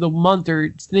 plays of the month or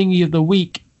thingy of the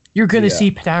week, you're going to see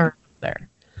Panarin there.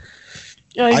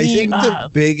 I think the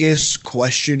biggest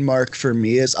question mark for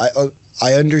me is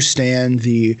I understand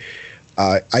the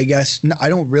I guess I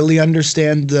don't really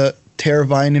understand the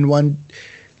Teravainen one.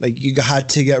 Like, you had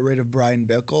to get rid of Brian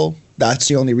Bickle. That's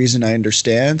the only reason I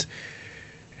understand.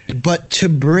 But to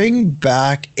bring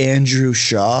back Andrew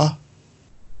Shaw?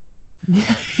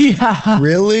 Yeah.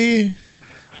 Really?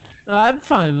 I'm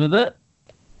fine with it.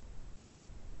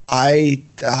 I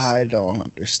don't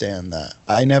understand that.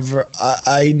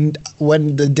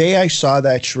 When the day I saw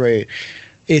that trade,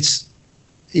 it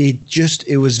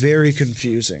was very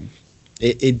confusing.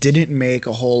 It didn't make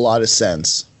a whole lot of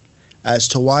sense as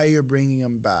to why you're bringing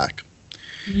him back.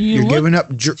 You're giving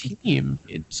up team.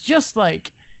 It's just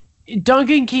like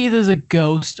Duncan Keith is a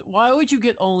ghost. Why would you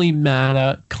get only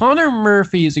Mana? Connor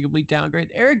Murphy is a complete downgrade.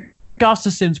 Eric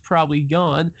Gustafson's probably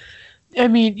gone. I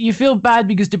mean, you feel bad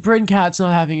because DeBrincat's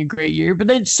not having a great year, but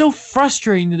then it's so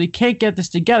frustrating that they can't get this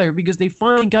together because they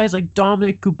find guys like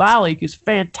Dominic Kubalik, who's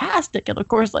fantastic, and of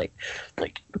course, like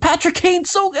Patrick Kane's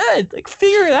so good. Like,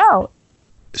 figure it out.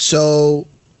 So,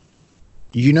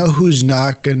 you know who's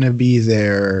not going to be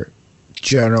their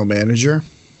general manager?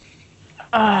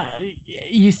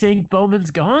 You think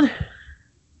Bowman's gone?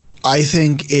 I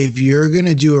think if you're going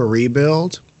to do a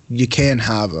rebuild, you can't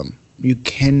have him. You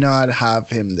cannot have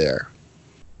him there.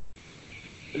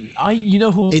 You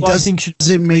know who I think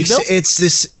should make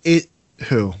sense.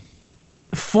 Who?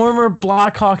 Former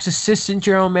Blackhawks assistant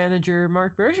general manager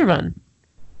Mark Bergevin.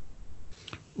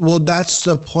 Well, that's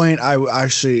the point.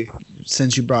 Actually,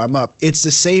 since you brought him up, it's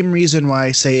the same reason why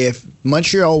I say if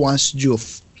Montreal wants to do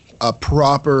a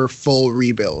proper full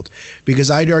rebuild, because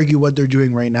I'd argue what they're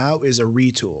doing right now is a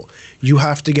retool. You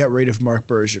have to get rid of Marc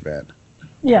Bergevin.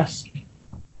 Yes.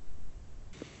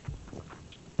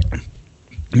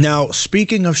 Now,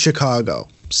 speaking of Chicago,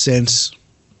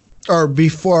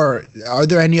 before, are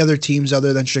there any other teams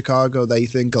other than Chicago that you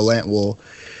think Gallant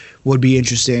would be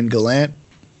interested in? Gallant?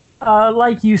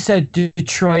 Like you said,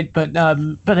 Detroit, but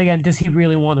again, does he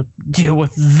really want to deal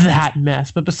with that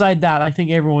mess? But beside that, I think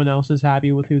everyone else is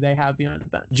happy with who they have behind the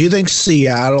bench. Do you think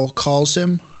Seattle calls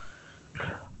him?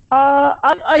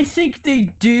 I think they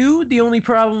do. The only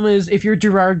problem is if you're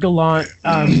Gerard Gallant,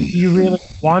 you really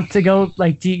want to go.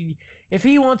 If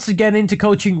he wants to get into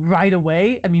coaching right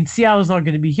away, I mean, Seattle's not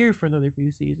going to be here for another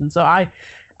few seasons. So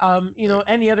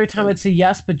any other time I'd say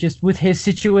yes, but just with his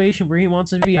situation where he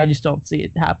wants to be, I just don't see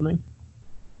it happening.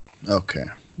 Okay.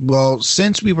 Well,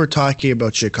 since we were talking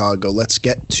about Chicago, let's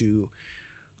get to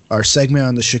our segment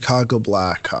on the Chicago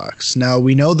Blackhawks. Now,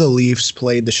 we know the Leafs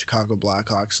played the Chicago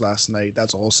Blackhawks last night.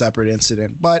 That's a whole separate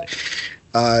incident. But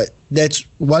that's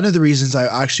one of the reasons I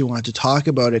actually wanted to talk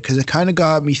about it, because it kind of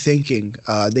got me thinking.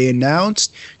 They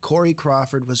announced Corey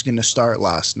Crawford was going to start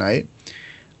last night.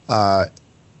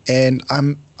 And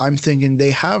I'm thinking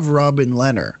they have Robin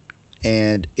Lehner,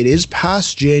 and it is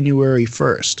past January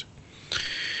 1st.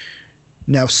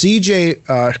 Now,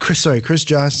 Chris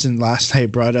Johnston last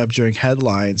night brought up during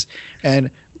headlines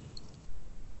and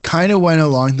kind of went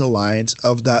along the lines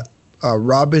of that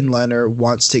Robin Lehner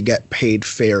wants to get paid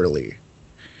fairly.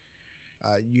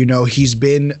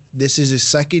 This is his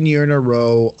second year in a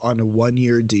row on a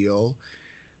 1-year deal.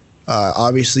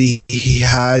 Obviously, he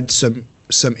had some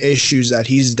issues that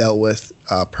he's dealt with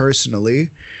personally.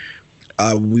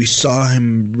 We saw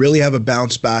him really have a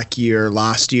bounce back year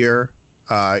last year.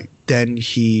 Then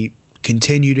he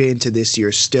continued into this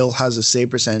year, still has a save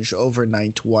percentage over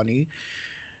 .920.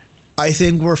 I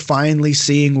think we're finally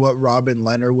seeing what Robin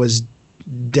Lehner was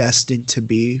destined to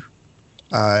be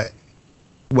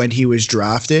when he was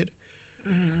drafted.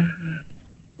 Mm-hmm.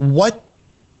 What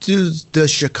does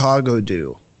Chicago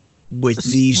do with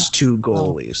these two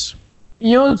goalies?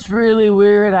 You know, it's really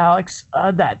weird, Alex,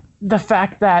 that the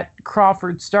fact that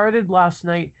Crawford started last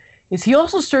night is he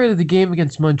also started the game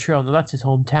against Montreal. Now, that's his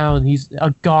hometown. He's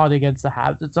a god against the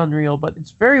Habs. It's unreal, but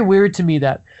it's very weird to me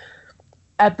that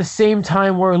at the same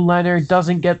time where Lehner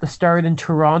doesn't get the start in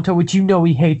Toronto, which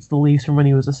he hates the Leafs from when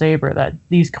he was a Sabre, that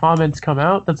these comments come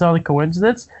out. That's not a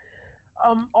coincidence.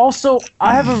 Also,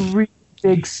 I have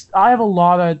a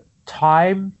lot of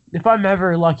time. If I'm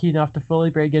ever lucky enough to fully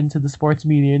break into the sports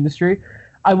media industry,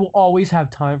 I will always have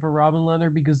time for Robin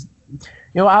Lehner because,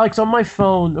 Alex, on my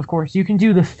phone, of course, you can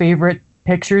do the favorite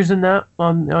pictures in that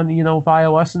on via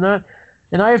iOS and that.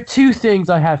 And I have two things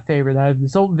I have favorite. I have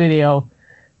this old video,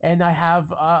 and I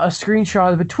have a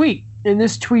screenshot of a tweet. And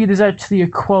this tweet is actually a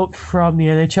quote from the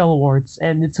NHL Awards.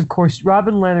 And it's, of course,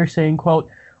 Robin Lehner saying, quote,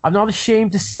 "I'm not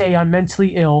ashamed to say I'm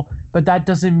mentally ill, but that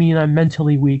doesn't mean I'm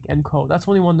mentally weak," end quote. That's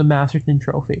when he won the Masterton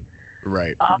Trophy.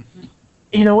 Right.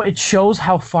 It shows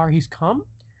how far he's come.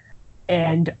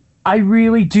 And I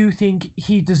really do think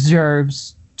he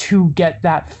deserves to get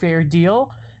that fair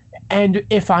deal. And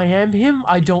if I am him,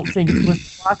 I don't think it's with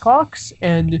the Blackhawks.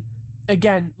 And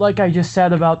again, like I just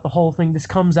said about the whole thing, this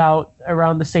comes out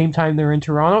around the same time they're in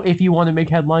Toronto. If you want to make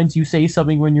headlines, you say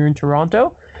something when you're in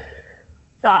Toronto.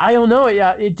 I don't know.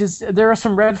 Yeah, there are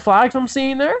some red flags I'm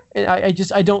seeing there. I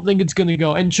don't think it's going to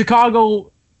go. And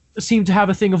Chicago seem to have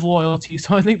a thing of loyalty,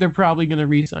 so I think they're probably going to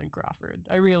re-sign Crawford.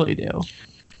 I really do.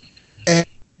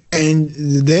 And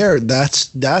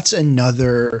that's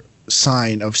another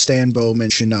sign of Stan Bowman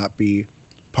should not be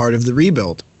part of the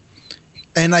rebuild.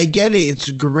 And I get it. It's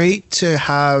great to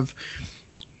have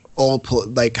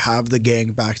have the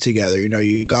gang back together.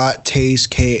 You got Taze,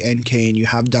 Kane, you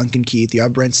have Duncan Keith, you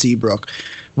have Brent Seabrook.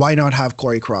 Why not have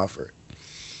Corey Crawford?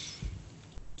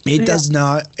 It does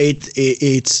not. You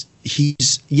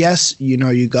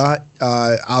got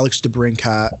Alex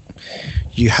DeBrincat,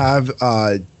 you have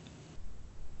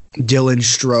Dylan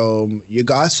Strome, you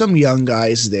got some young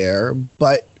guys there,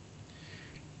 but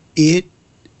it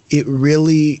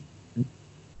really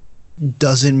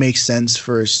doesn't make sense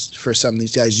for some of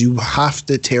these guys. You have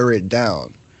to tear it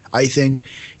down. I think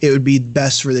it would be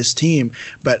best for this team,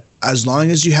 but as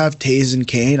long as you have Taze and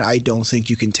Kane, I don't think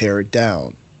you can tear it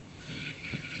down.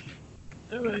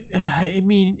 I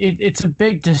mean, it's a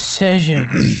big decision.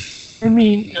 I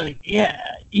mean,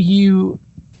 you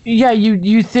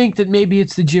think that maybe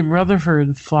it's the Jim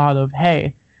Rutherford thought of,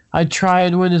 hey, I'd try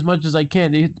and win as much as I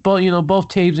can. Both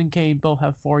Taves and Kane both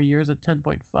have 4 years at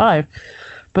 10.5,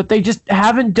 but they just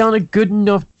haven't done a good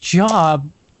enough job,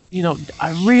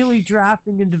 really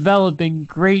drafting and developing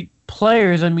great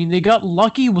players. I mean, they got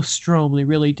lucky with Strome, they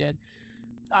really did.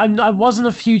 I wasn't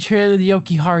a huge fan of the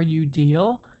Jokiharju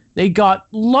deal. They got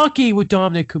lucky with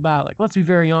Dominic Kubalik. Let's be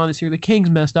very honest here. The Kings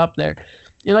messed up there.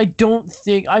 And I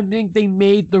think they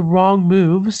made the wrong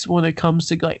moves when it comes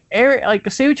to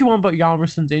say what you want about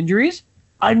Hjalmarsson's injuries.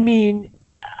 I mean,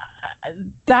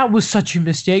 that was such a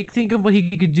mistake. Think of what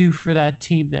he could do for that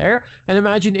team there. And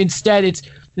imagine instead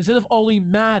of Olli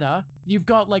Määttä, you've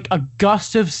got like a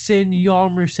Gustafsson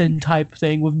Hjalmarsson type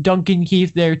thing with Duncan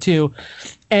Keith there too.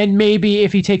 And maybe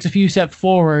if he takes a few steps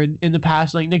forward in the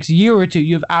past, like next year or two,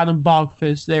 you have Adam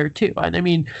Bogfist there too. And I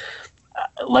mean,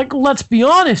 let's be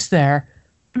honest there.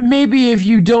 Maybe if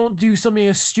you don't do something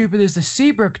as stupid as the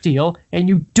Seabrook deal and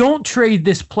you don't trade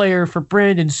this player for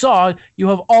Brandon Saad, you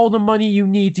have all the money you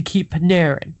need to keep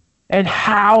Panarin. And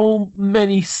how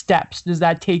many steps does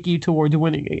that take you towards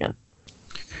winning again?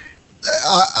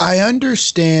 I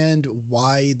understand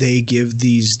why they give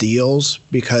these deals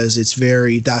because that's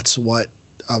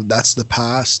the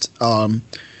past.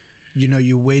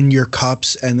 You win your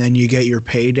cups and then you get your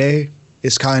payday.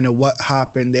 Is kind of what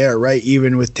happened there, right?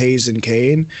 Even with Taves and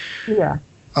Kane. Yeah.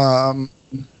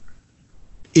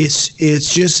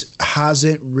 It's just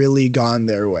hasn't really gone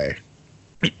their way.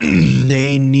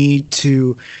 They need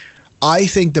to. I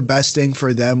think the best thing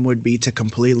for them would be to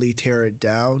completely tear it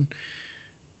down.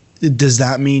 Does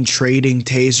that mean trading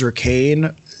Taves or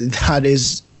Kane? That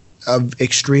is an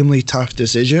extremely tough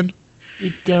decision. You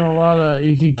could get a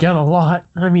lot.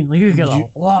 I mean, you could get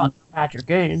a lot at your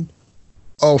Kane.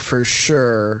 Oh, for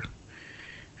sure.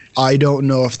 I don't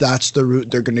know if that's the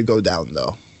route they're going to go down,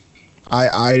 though.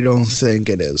 I don't think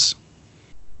it is.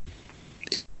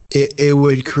 It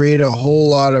would create a whole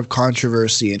lot of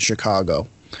controversy in Chicago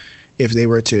if they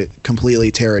were to completely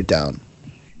tear it down.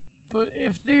 But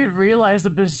if they realized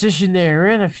the position they were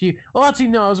in I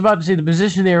was about to say the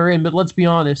position they were in, but let's be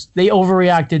honest. They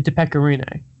overreacted to Pekka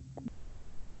Rinne.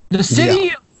 The city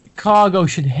of Chicago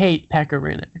should hate Pekka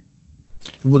Rinne.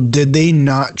 Well, did they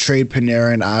not trade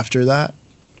Panarin after that?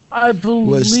 I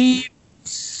believe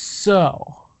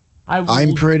so.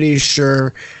 I'm pretty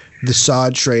sure the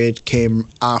Saad trade came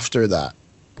after that.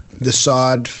 The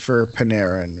Saad for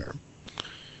Panarin.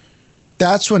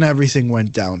 That's when everything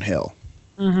went downhill.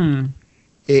 Mm-hmm.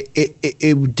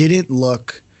 It didn't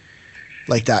look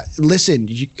like that. Listen,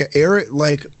 Eric.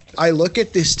 I look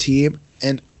at this team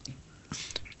and.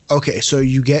 Okay, so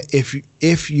you get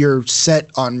if you're set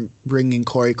on bringing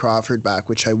Corey Crawford back,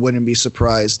 which I wouldn't be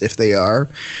surprised if they are,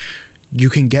 you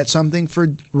can get something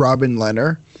for Robin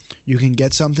Lehner, you can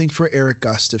get something for Erik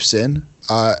Gustafsson.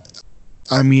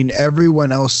 I mean,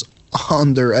 everyone else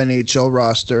on their NHL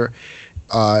roster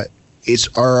is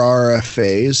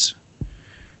RRFAs.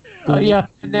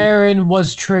 Panarin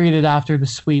was traded after the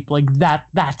sweep, like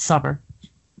that summer.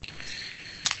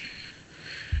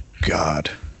 God.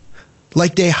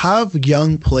 Like, they have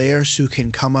young players who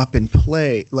can come up and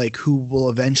play, like, who will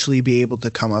eventually be able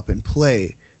to come up and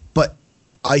play. But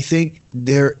I think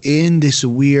they're in this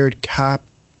weird cap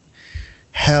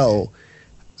hell.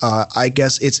 I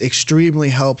guess it's extremely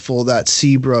helpful that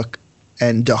Seabrook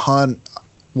and DeHaan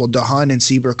and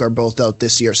Seabrook are both out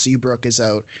this year. Seabrook is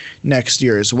out next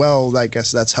year as well. I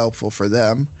guess that's helpful for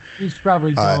them. He's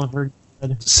probably going for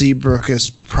good. Seabrook is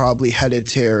probably headed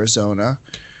to Arizona.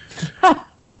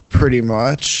 Pretty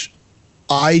much.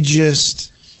 I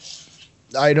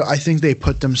think they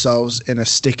put themselves in a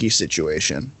sticky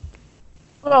situation.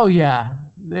 Oh yeah,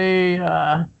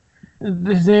 they're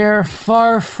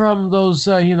far from those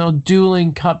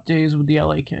dueling cup days with the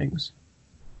LA Kings.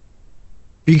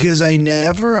 Because I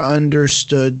never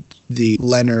understood the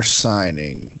Lehner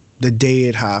signing the day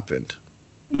it happened.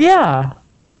 Yeah.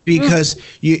 Because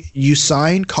you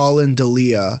signed Colin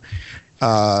Delia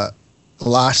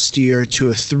last year to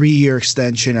a 3-year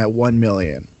extension at $1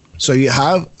 million. So you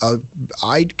have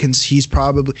he's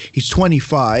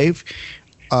 25.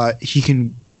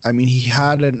 He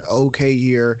had an okay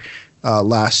year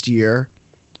last year.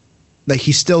 Like,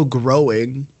 he's still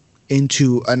growing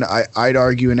into I'd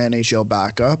argue an NHL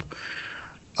backup.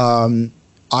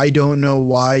 I don't know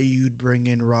why you'd bring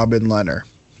in Robin Lehner,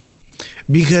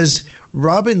 because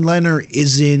Robin Lehner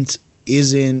isn't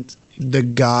the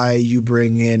guy you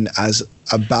bring in as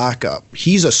a backup.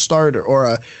 He's a starter or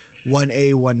a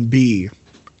 1A, 1B.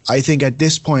 I think at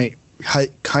this point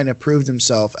kind of proved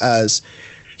himself as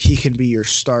he can be your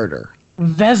starter.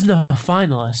 Vezina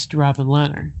finalist, Robin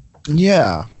Lehner.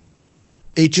 Yeah.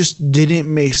 it just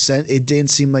didn't make sense. It didn't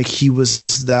seem like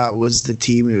that was the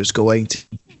team he was going to.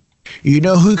 You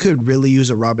know who could really use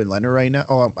a Robin Leonard right now?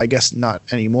 Oh, I guess not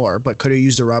anymore, but could have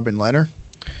used a Robin Leonard?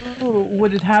 Oh,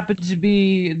 would it happen to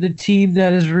be the team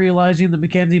that is realizing that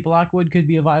Mackenzie Blackwood could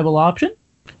be a viable option?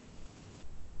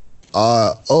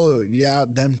 Oh, yeah,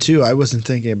 them too. I wasn't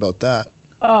thinking about that.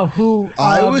 Oh, who?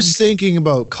 I was thinking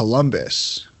about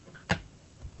Columbus.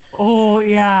 Oh,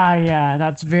 yeah,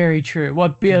 that's very true.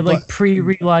 What,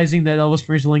 pre-realizing that Elvis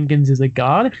Merzlikins is a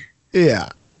god? Yeah.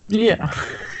 Yeah.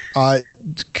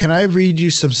 Can I read you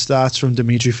some stats from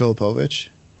Dmitry Filipovich?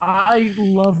 I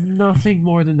love nothing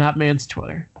more than that man's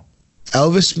Twitter.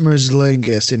 Elvis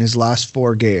Merzlikins in his last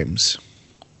 4 games,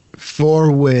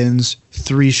 4 wins,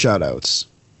 3 shutouts.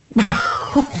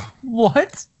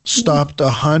 What? Stopped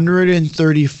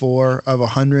 134 of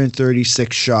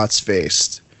 136 shots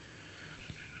faced.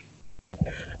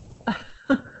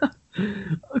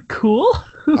 Cool.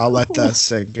 I'll let that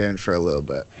sink in for a little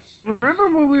bit. Remember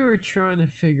when we were trying to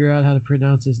figure out how to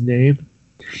pronounce his name?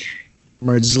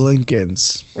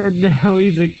 Merzlikins. And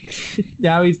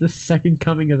now he's the second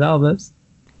coming of Elvis.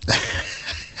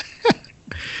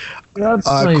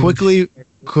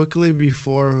 Quickly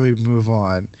before we move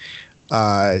on,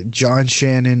 John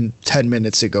Shannon 10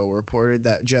 minutes ago reported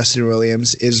that Justin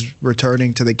Williams is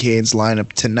returning to the Canes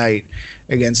lineup tonight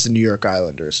against the New York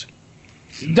Islanders.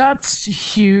 That's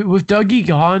huge. With Dougie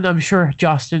gone, I'm sure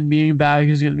Justin being back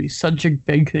is going to be such a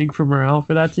big thing for morale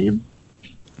for that team.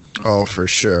 Oh, for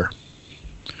sure.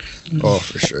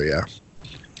 Yeah.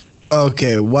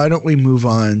 Okay, why don't we move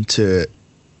on to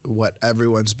what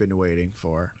everyone's been waiting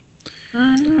for?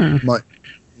 Mm-hmm.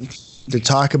 To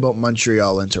talk about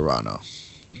Montreal and Toronto.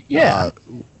 Yeah.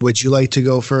 Would you like to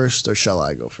go first, or shall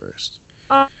I go first?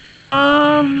 I'll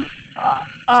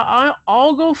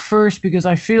go first because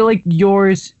I feel like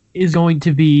yours is going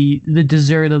to be the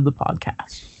dessert of the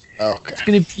podcast. Okay. It's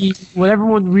going to be what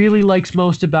everyone really likes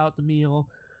most about the meal.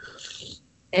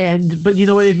 But you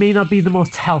know what? It may not be the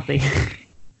most healthy.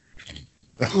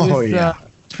 Yeah.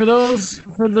 For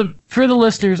the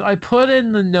listeners, I put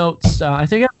in the notes. I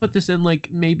think I put this in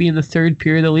maybe in the third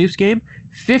period of the Leafs game.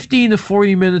 15 to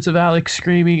 40 minutes of Alex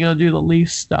screaming under the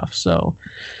Leafs stuff. So,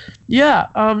 yeah.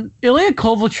 Ilya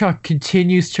Kovalchuk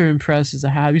continues to impress as a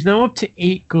Habs. He's now up to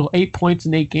 8 points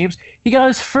in 8 games. He got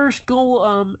his first goal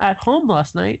at home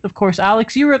last night. Of course,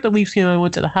 Alex, you were at the Leafs game. I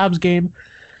went to the Habs game.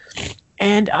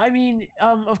 And, I mean,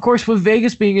 of course, with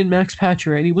Vegas being in, Max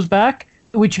Pacioretty was back,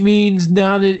 which means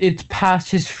now that it's past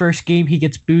his first game, he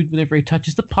gets booed whenever he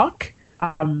touches the puck.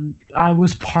 I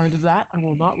was part of that, I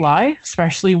will not lie,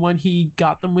 especially when he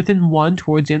got them within 1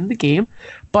 towards the end of the game.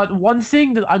 But one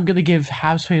thing that I'm going to give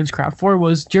Habs fans crap for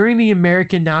was during the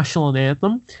American National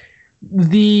Anthem,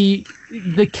 the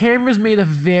cameras made a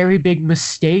very big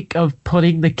mistake of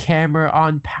putting the camera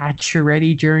on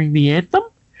Pacioretty during the anthem.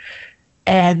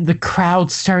 And the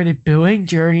crowd started booing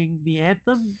during the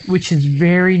anthem, which is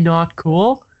very not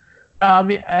cool.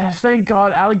 Thank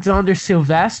God Alexander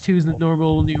Sylvestre, who's the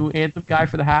normal new anthem guy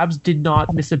for the Habs, did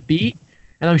not miss a beat.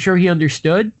 And I'm sure he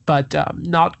understood, but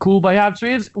not cool by Habs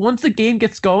fans. Once the game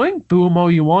gets going, boo him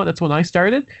all you want. That's when I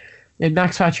started. And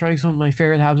Max Pacioretty is one of my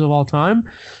favorite Habs of all time.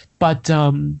 But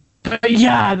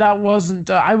yeah, that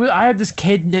wasn't. I had this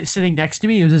kid sitting next to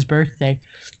me. It was his birthday,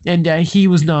 and he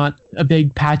was not a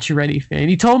big Pacioretty fan.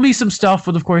 He told me some stuff,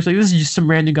 but of course, this is just some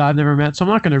random guy I've never met, so I'm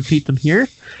not going to repeat them here.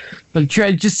 But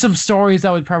just some stories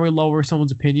that would probably lower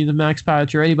someone's opinion of Max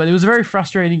Pacioretty. But it was a very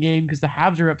frustrating game because the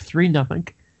Habs are up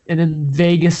 3-0, and then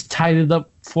Vegas tied it up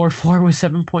 4-4 with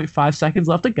 7.5 seconds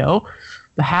left to go.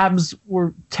 The Habs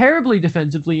were terribly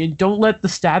defensively, and don't let the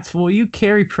stats fool you.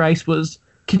 Carey Price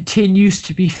continues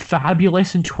to be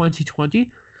fabulous in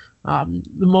 2020. The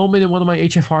moment in one of my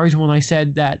HFRs when I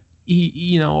said that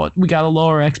we got to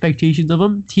lower expectations of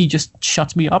him, he just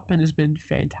shuts me up and has been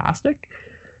fantastic.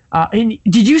 And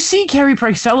did you see Carey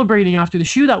Price celebrating after the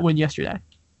shootout win yesterday?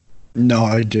 No,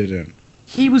 I didn't.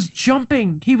 He was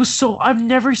jumping. I've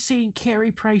never seen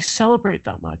Carey Price celebrate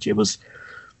that much. It was,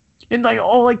 and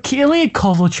Ilya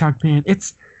Kovalchuk, man.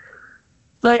 It's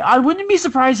I wouldn't be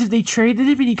surprised if they traded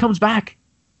him and he comes back.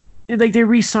 They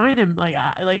re-sign him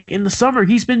in the summer.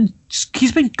 He's been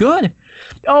good.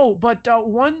 Oh, but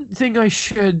one thing I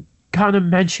should kind of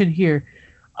mention here,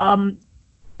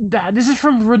 that this is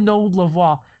from Renaud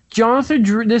Lavoie. Jonathan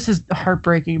Drouin. This is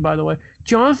heartbreaking, by the way.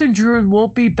 Jonathan Drouin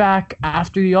won't be back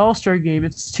after the All-Star game.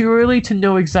 It's too early to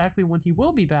know exactly when he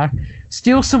will be back.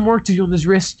 Still some work to do on his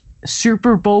wrist.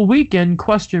 Super Bowl weekend ?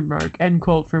 End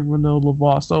quote from Renaud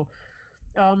Lavoie. So.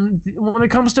 When it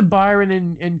comes to Byron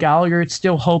and Gallagher, it's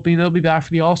still hoping they'll be back for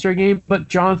the All-Star game. But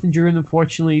Jonathan Drouin,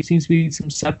 unfortunately, seems to be some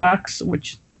setbacks,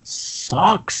 which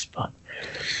sucks. But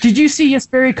did you see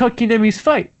Jesperi Kotkaniemi's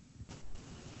fight?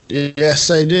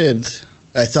 Yes, I did.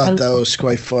 I thought that was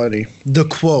quite funny. The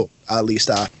quote, at least,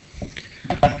 of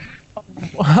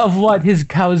what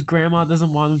how his grandma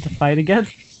doesn't want him to fight again.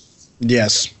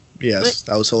 Yes,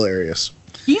 that was hilarious.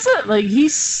 He's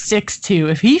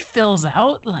 6'2". If he fills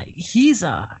out,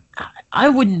 I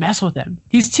wouldn't mess with him.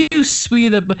 He's too sweet.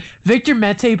 But Victor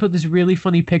Mete put this really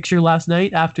funny picture last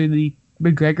night after the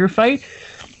McGregor fight,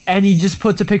 and he just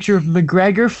puts a picture of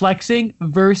McGregor flexing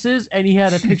versus, and he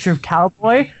had a picture of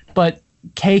Cowboy, but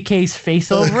KK's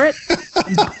face over it.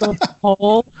 The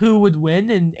poll who would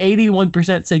win, and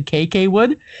 81% said KK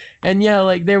would. And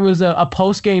yeah, there was a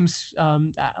post game,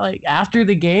 after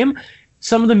the game.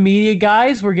 Some of the media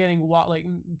guys were getting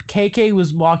KK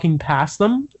was walking past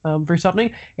them for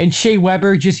something, and Shea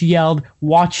Weber just yelled,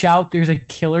 "Watch out! There's a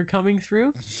killer coming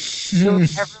through." So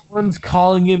everyone's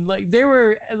calling him there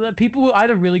were people who I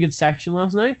had a really good section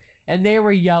last night, and they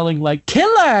were yelling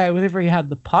 "killer" whenever he had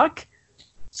the puck.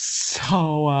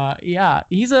 So yeah,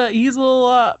 he's a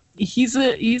killer.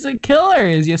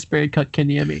 Is Jesperi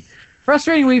Kotkaniemi.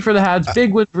 Frustrating week for the Habs.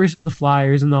 Big win versus the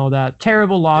Flyers and all that.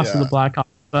 Terrible loss to the Blackhawks,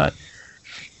 but.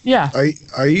 Yeah.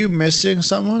 Are you missing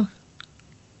someone?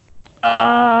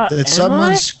 Did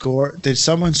someone score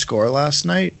last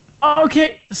night?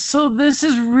 Okay, so this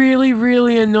is really,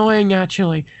 really annoying,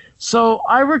 actually. So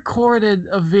I recorded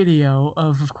a video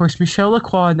of course, Michel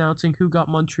Lacroix announcing who got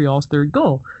Montreal's third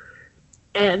goal.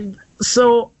 And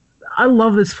so I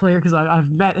love this player because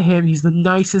I've met him. He's the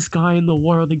nicest guy in the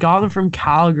world. They got him from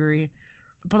Calgary.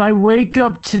 But I wake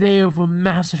up today with a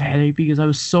massive headache because I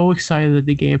was so excited at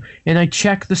the game. And I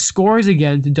checked the scores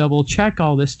again to double check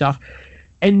all this stuff.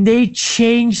 And they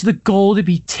changed the goal to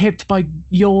be tipped by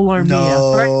Yoel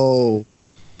Armia.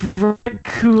 No.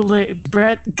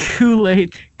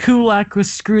 Kulak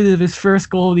was screwed of his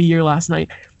first goal of the year last night.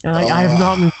 And I have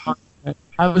not moved on.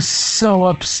 I was so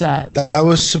upset. That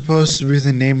was supposed to be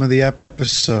the name of the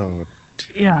episode.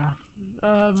 Yeah.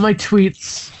 My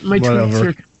tweets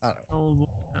are... I don't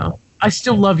know. No. I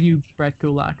still love you, Brett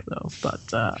Kulak, though.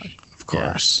 But of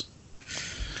course,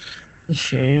 a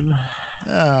shame.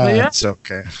 It's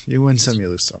okay. You win some, you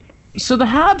lose some. So the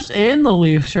Habs and the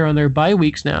Leafs are on their bye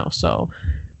weeks now. So,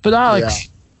 but Alex,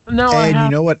 now you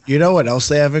know what? You know what else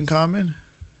they have in common?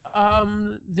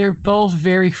 They're both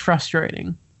very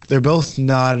frustrating. They're both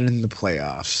not in the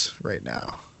playoffs right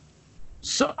now.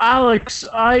 So, Alex,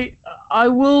 I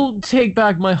will take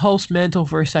back my host mantle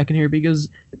for a second here because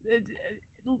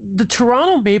the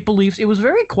Toronto Maple Leafs, it was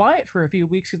very quiet for a few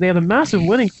weeks because they had a massive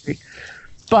winning streak.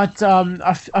 But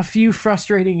a few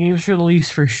frustrating games for the Leafs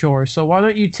for sure. So why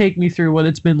don't you take me through what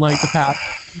it's been like the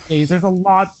past days? There's a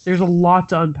lot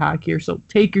to unpack here, so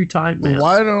take your time, man.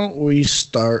 Why don't we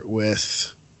start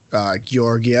with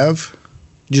Georgiev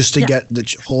just to get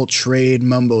the whole trade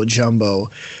mumbo-jumbo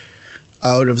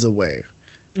out of the way.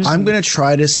 Mm-hmm. I'm going to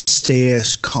try to stay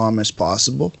as calm as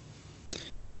possible.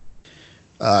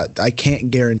 I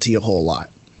can't guarantee a whole lot,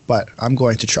 but I'm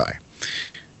going to try.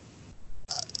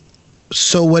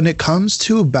 So when it comes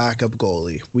to a backup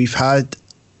goalie, we've had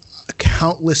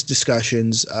countless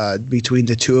discussions between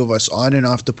the two of us on and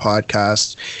off the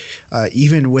podcast,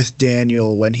 even with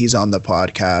Daniel when he's on the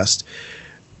podcast,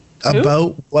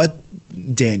 about what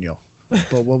Daniel.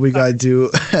 But what we gotta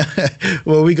do,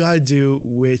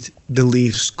 with the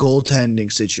Leafs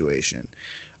goaltending situation.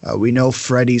 We know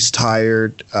Freddie's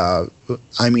tired.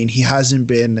 He hasn't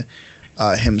been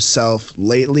himself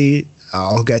lately.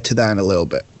 I'll get to that in a little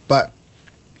bit. But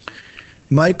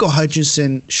Michael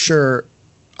Hutchinson, sure,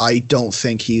 I don't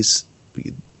think he's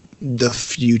the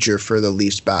future for the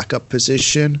Leafs backup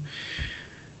position.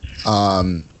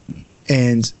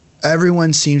 And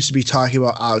everyone seems to be talking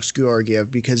about Alex Georgiev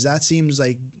because that seems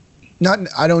like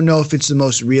I don't know if it's the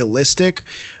most realistic,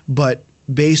 but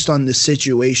based on the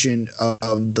situation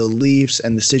of the Leafs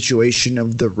and the situation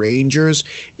of the Rangers,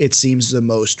 it seems the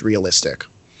most realistic.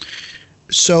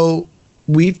 So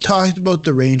we've talked about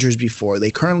the Rangers before.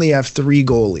 They currently have 3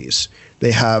 goalies.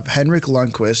 They have Henrik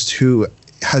Lundqvist, who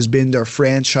has been their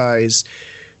franchise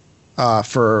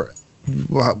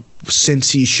since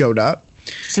he showed up.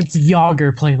 Since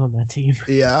Yager played on that team.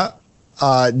 Yeah.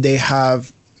 They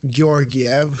have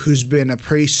Georgiev, who's been a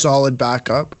pretty solid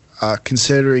backup,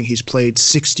 considering he's played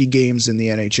 60 games in the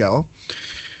NHL.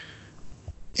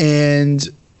 And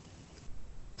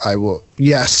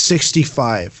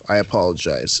 65. I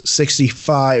apologize.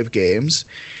 65 games.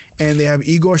 And they have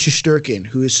Igor Shesterkin,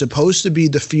 who is supposed to be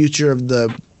the future of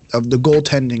the the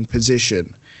goaltending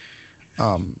position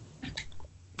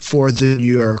for the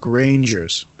New York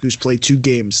Rangers, who's played 2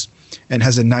 games and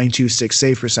has a .926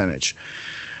 save percentage.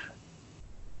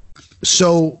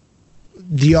 So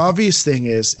the obvious thing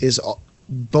is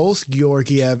both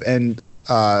Georgiev and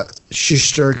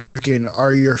Shesterkin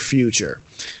are your future.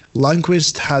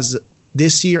 Lundqvist has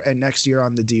this year and next year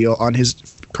on the deal, on his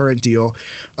current deal.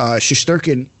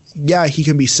 Shesterkin, yeah, he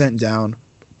can be sent down.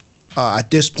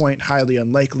 At this point, highly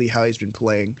unlikely how he's been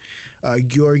playing.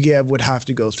 Georgiev would have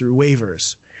to go through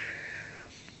waivers.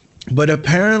 But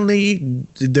apparently,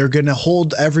 they're going to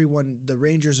hold everyone, the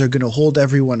Rangers are going to hold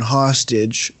everyone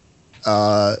hostage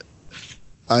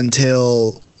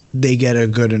until they get a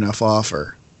good enough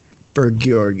offer for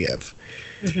Georgiev.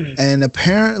 Mm-hmm. And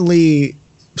apparently,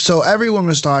 so everyone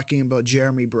was talking about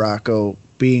Jeremy Bracco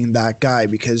being that guy,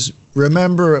 because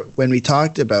remember when we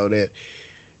talked about it,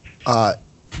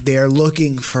 they're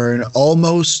looking for an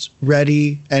almost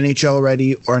ready, NHL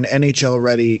ready, or an NHL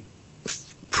ready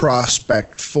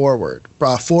forward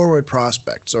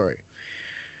prospect, sorry.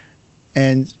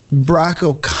 And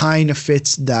Bracco kind of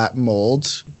fits that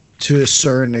mold to a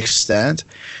certain extent,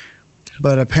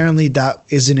 but apparently that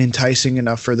isn't enticing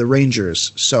enough for the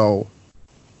Rangers. So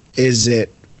does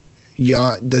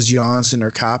Johnsson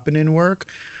or Kapanen work?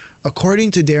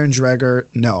 According to Darren Dreger,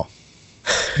 no.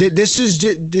 This is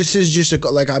just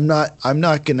I'm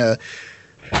not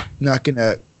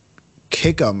gonna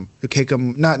kick him,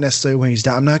 not necessarily when he's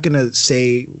down. I'm not gonna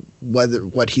say whether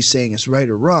what he's saying is right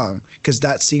or wrong, because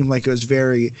that seemed like it was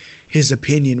very his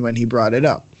opinion when he brought it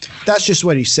up. That's just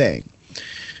what he's saying.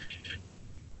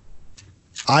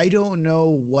 I don't know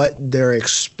what they're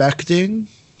expecting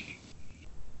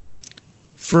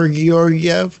for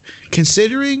Georgiev,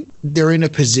 considering they're in a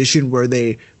position where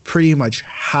they pretty much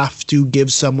have to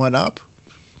give someone up,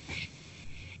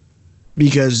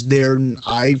 because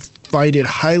I find it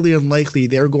highly unlikely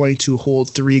they're going to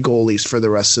hold 3 goalies for the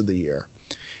rest of the year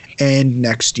and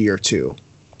next year too,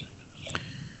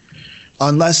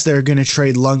 unless they're going to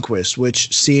trade Lundqvist,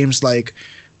 which seems like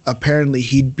apparently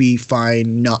he'd be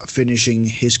fine not finishing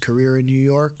his career in New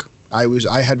York.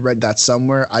 I had read that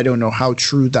somewhere. I don't know how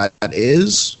true that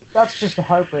is. That's just a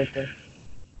heartbreaker.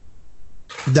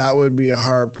 That would be a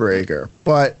heartbreaker.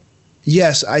 But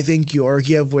yes, I think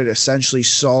Georgiev would essentially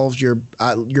solve your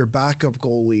backup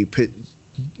goalie,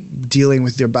 dealing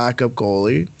with your backup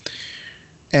goalie,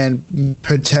 and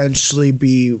potentially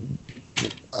be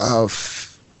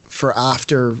for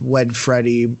after when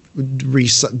Freddie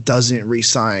doesn't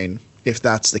resign, if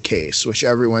that's the case, which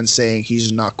everyone's saying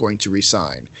he's not going to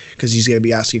resign because he's going to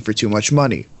be asking for too much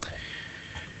money.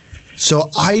 So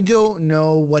I don't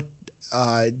know what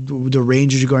the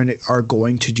Rangers are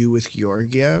going to do with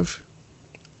Georgiev.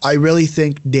 I really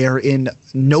think they're in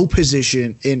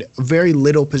very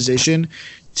little position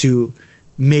to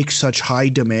make such high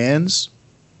demands,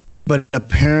 but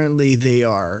apparently they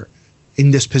are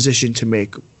in this position to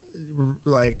make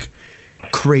like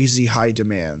crazy high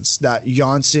demands that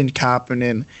Johnsson,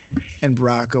 Kapanen, and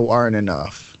Bracco aren't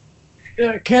enough.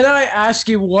 Can I ask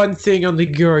you one thing on the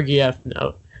Georgiev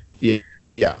note?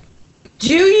 Yeah.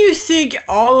 Do you think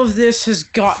all of this has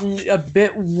gotten a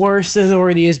bit worse than it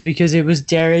already is because it was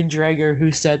Darren Dreger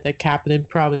who said that Kapanen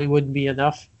probably wouldn't be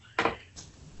enough?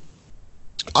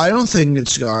 I don't think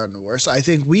it's gotten worse. I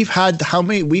think we've had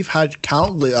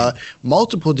countless,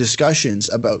 multiple discussions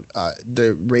about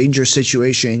the Ranger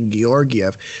situation in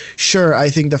Georgiev. Sure, I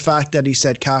think the fact that he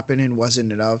said Kapanen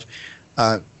wasn't enough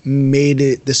made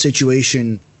the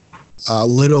situation a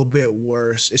little bit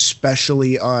worse,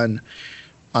 especially on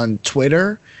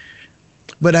Twitter.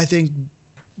 But I think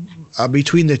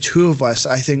between the two of us,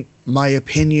 I think my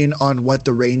opinion on what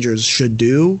the Rangers should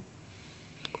do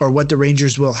or what the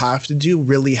Rangers will have to do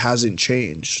really hasn't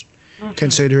changed,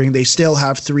 considering they still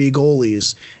have 3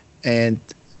 goalies and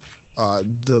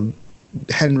the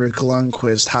Henrik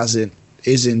Lundqvist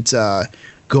isn't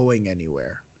going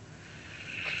anywhere.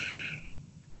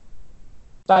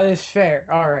 That is fair.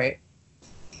 All right.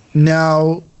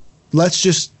 Now, let's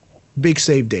just big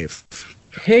save Dave.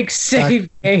 Big save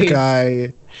Dave.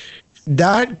 Guy.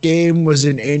 That game was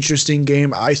an interesting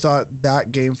game. I thought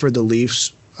that game for the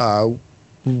Leafs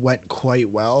went quite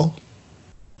well.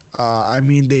 I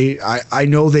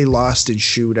know they lost in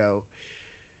shootout,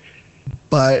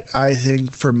 but I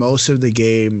think for most of the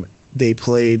game they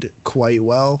played quite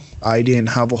well. I didn't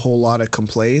have a whole lot of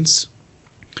complaints.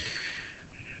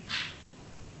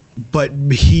 But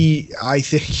I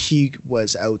think he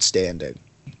was outstanding.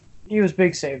 He was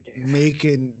big save Dave.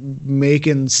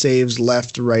 Making saves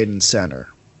left, right, and center.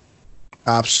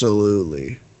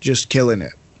 Absolutely. Just killing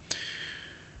it.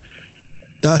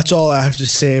 That's all I have to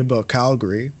say about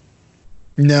Calgary.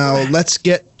 Now, let's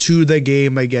get to the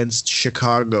game against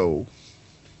Chicago,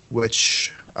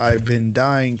 which I've been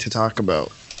dying to talk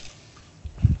about.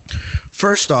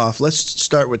 First off, let's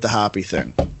start with the happy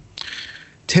thing.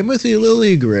 Timothy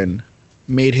Liljegren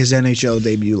made his NHL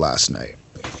debut last night.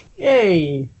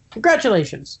 Yay!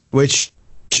 Congratulations. Which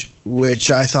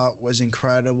I thought was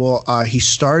incredible. He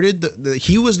started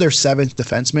he was their seventh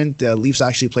defenseman. The Leafs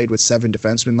actually played with 7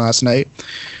 defensemen last night,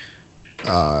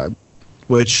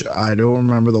 which I don't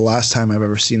remember the last time I've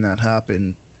ever seen that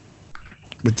happen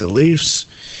with the Leafs.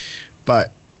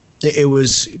 But it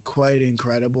was quite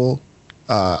incredible.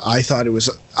 I thought it was.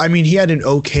 I mean, he had an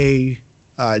okay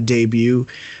debut.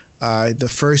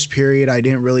 The first period, I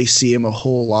didn't really see him a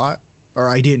whole lot. Or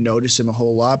I didn't notice him a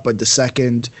whole lot, but the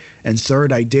second and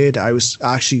third I did. I was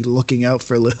actually looking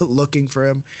for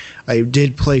him. I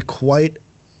did play quite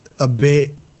a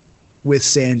bit with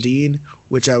Sandin,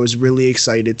 which I was really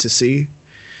excited to see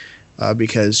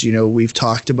because, we've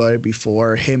talked about it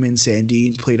before. Him and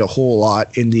Sandin played a whole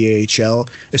lot in the AHL,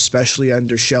 especially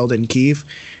under Sheldon Keefe,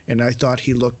 and I thought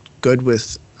he looked good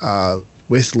with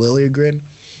Liljegren.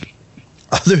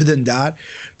 Other than that,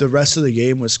 the rest of the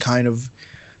game was kind of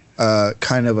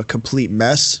a complete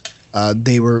mess.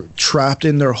 They were trapped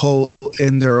in their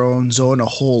own zone a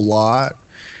whole lot.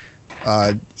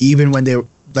 Even when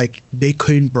they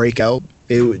couldn't break out,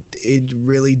 it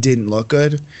really didn't look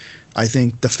good. I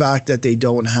think the fact that they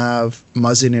don't have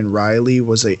Muzzin and Riley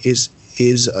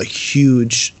is a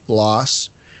huge loss,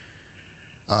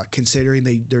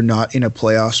 considering they're not in a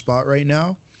playoff spot right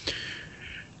now.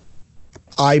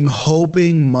 I'm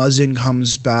hoping Muzzin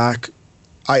comes back.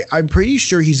 I'm pretty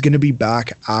sure he's going to be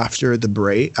back after the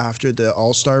break, after the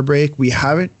All-Star break. We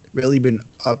haven't really been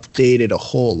updated a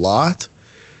whole lot.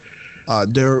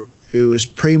 It was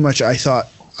pretty much,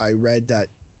 I read that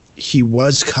he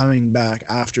was coming back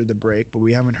after the break, but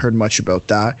we haven't heard much about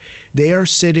that. They are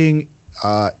sitting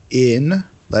in,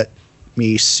 let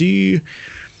me see,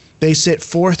 they sit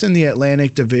 4th in the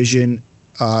Atlantic Division,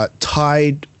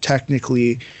 tied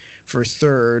technically for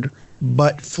 3rd,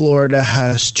 but Florida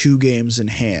has 2 games in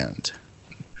hand.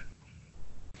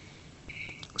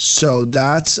 So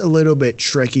that's a little bit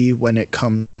tricky when it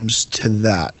comes to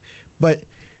that. But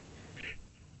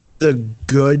the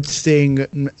good thing,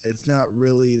 it's not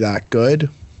really that good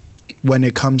when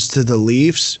it comes to the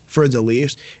Leafs, for the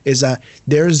Leafs, is that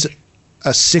there's a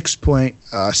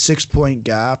 6-point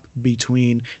gap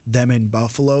between them and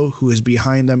Buffalo, who is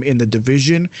behind them in the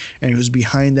division and who's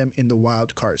behind them in the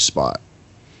wild card spot.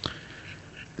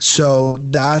 So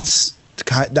that's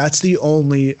the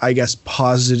only, I guess,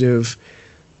 positive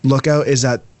lookout, is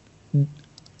that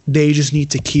they just need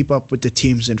to keep up with the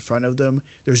teams in front of them.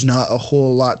 There's not a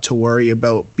whole lot to worry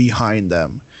about behind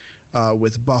them.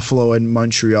 With Buffalo and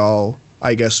Montreal,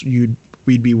 I guess we'd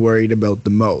be worried about the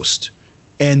most.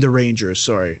 And the Rangers.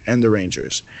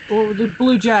 Well, the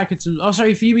Blue Jackets.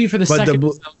 Phoebe for the second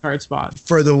wild card spot.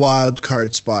 For the wild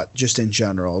card spot, just in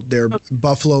general.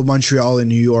 Buffalo, Montreal, and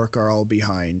New York are all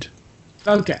behind.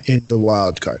 Okay. In the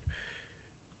wild card.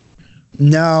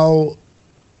 Now,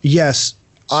 yes,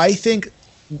 I think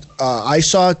I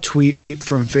saw a tweet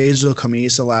from Faisal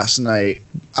Khamisa last night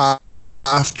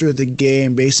after the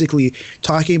game, basically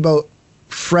talking about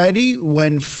Freddie.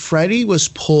 When Freddie was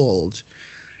pulled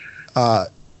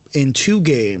in 2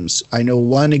 games, I know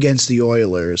one against the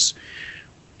Oilers,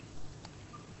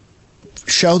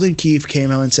 Sheldon Keefe came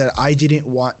out and said, I didn't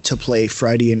want to play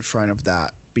Freddie in front of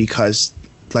that because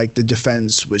the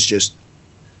defense was just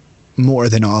more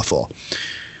than awful.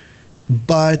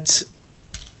 But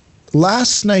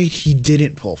last night he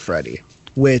didn't pull Freddie,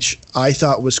 which I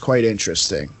thought was quite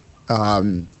interesting,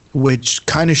 which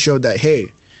kind of showed that,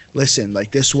 hey, listen,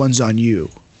 this one's on you.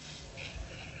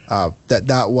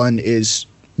 That one is,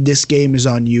 this game is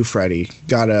on you, Freddie.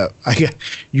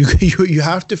 You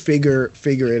have to figure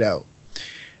it out.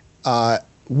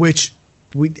 Which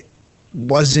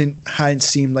hadn't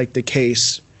seemed like the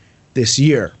case this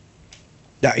year.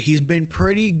 That he's been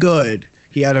pretty good.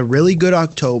 He had a really good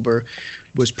October,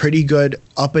 was pretty good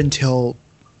up until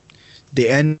the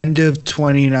end of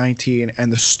 2019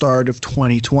 and the start of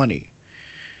 2020.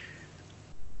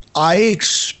 I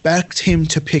expect him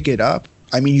to pick it up.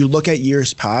 I mean, you look at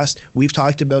years past, we've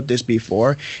talked about this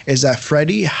before, is that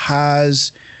Freddie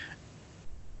has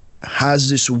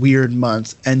this weird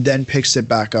month and then picks it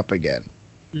back up again.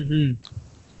 Mm-hmm.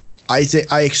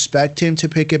 I expect him to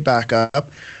pick it back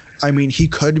up. I mean, he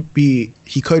could be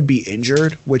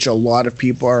injured, which a lot of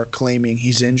people are claiming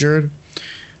he's injured.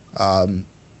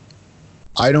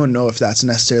 I don't know if that's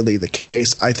necessarily the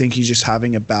case. I think he's just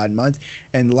having a bad month,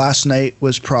 and last night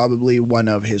was probably one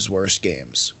of his worst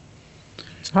games.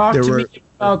 Talk to me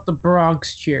about the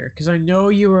Bronx cheer, because I know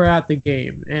you were at the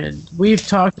game, and we've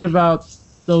talked about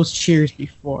those cheers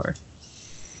before.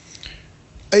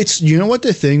 You know what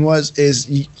the thing was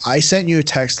is I sent you a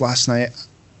text last night,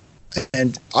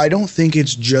 and I don't think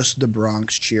it's just the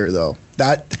Bronx cheer though.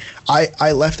 That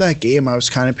I left that game, I was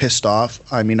kind of pissed off.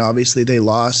 I mean, obviously they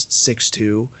lost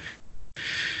 6-2.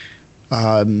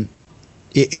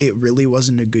 It really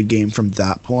wasn't a good game from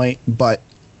that point. But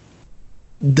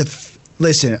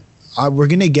listen, I'm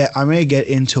gonna get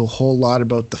into a whole lot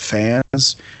about the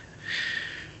fans.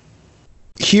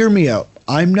 Hear me out.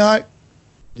 I'm not.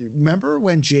 Remember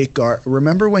when Jake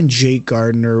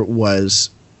Gardiner was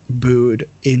booed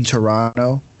in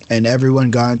Toronto, and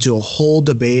everyone got into a whole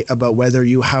debate about whether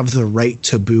you have the right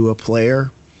to boo a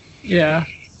player? Yeah.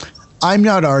 I'm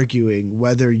not arguing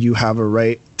whether you have a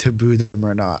right to boo them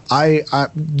or not.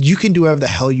 You can do whatever the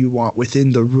hell you want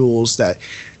within the rules that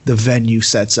the venue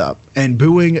sets up, and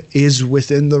booing is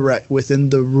within the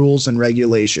rules and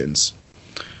regulations.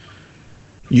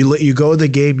 You go to the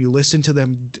game, you listen to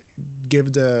them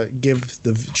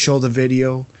show the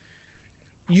video.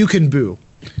 You can boo.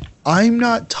 I'm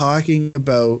not talking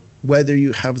about whether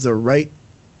you have the right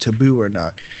to boo or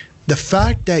not. The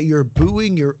fact that you're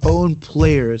booing your own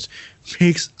players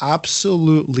makes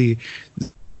absolutely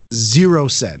zero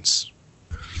sense.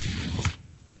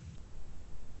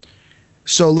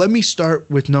 So let me start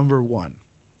with number one.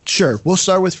 Sure, we'll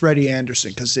start with Freddie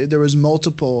Anderson because there was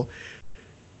multiple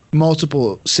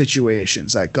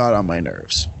situations that got on my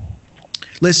nerves.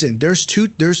 Listen,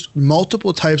 there's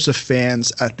multiple types of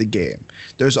fans at the game.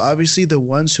 There's obviously the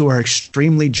ones who are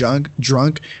extremely drunk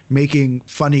making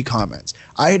funny comments.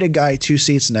 I had a guy 2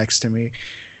 seats next to me.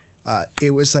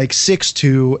 It was like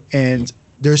 6-2, and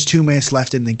there's 2 minutes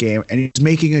left in the game, and he's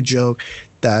making a joke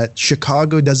that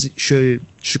Chicago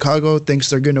thinks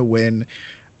they're gonna win.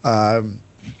 The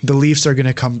Leafs are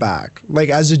gonna come back, like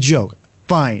as a joke.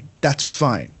 Fine, that's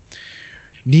fine.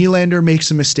 Nylander makes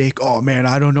a mistake. Oh man,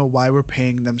 I don't know why we're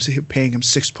paying him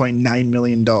 $6.9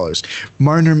 million.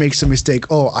 Marner makes a mistake.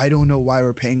 Oh, I don't know why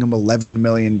we're paying him $11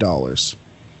 million.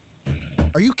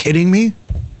 Are you kidding me?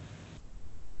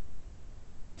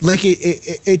 Like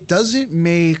it doesn't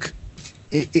make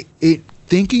it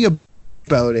thinking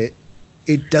about it.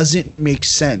 It doesn't make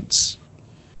sense.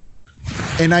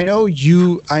 And I know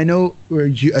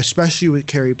especially with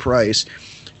Carey Price,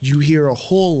 you hear a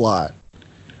whole lot.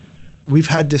 We've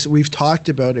talked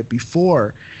about it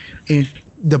before in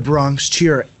the Bronx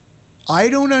cheer. I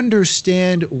don't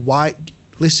understand why.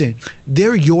 Listen,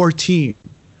 they're your team.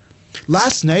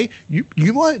 Last night, you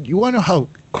want to know how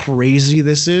crazy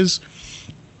this is?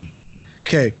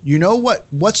 Okay, you know what?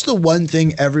 What's the one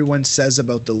thing everyone says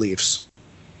about the Leafs?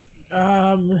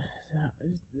 That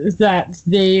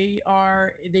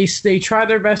they try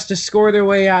their best to score their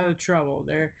way out of trouble.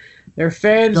 Their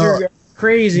fans are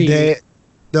crazy.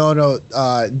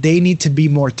 They need to be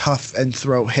more tough and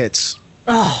throw hits.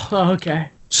 Oh, okay.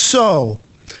 So,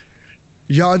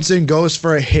 Janssen goes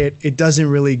for a hit. It doesn't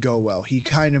really go well. He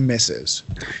kind of misses.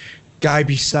 Guy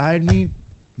beside me,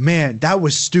 man, that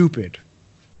was stupid.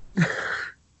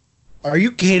 Are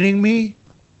you kidding me?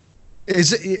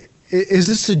 Is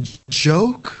this a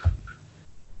joke?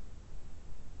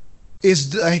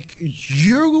 Is like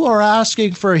you are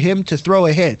asking for him to throw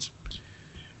a hit,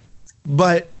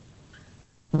 but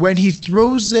when he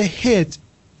throws a hit,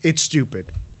 it's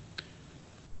stupid.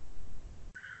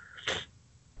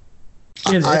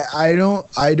 I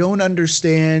don't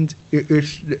understand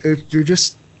if you're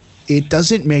just. It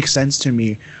doesn't make sense to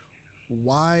me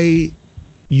why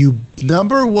you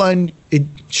number one.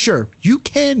 Sure, you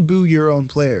can boo your own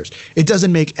players. It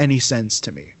doesn't make any sense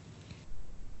to me.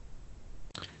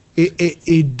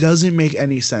 It doesn't make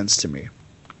any sense to me.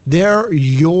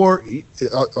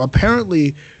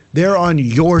 Apparently. They're on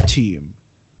your team.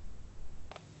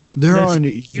 They're on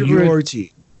your team.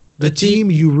 The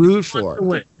team you root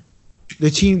for. The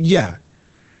team, yeah.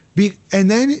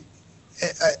 And then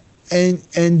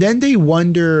they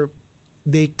wonder.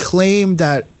 They claim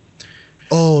that,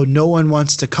 oh, no one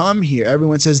wants to come here.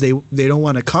 Everyone says they don't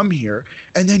want to come here,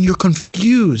 and then you're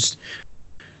confused.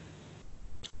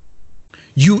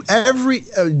 You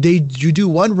do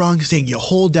one wrong thing. You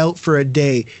hold out for a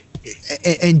day.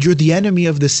 And you're the enemy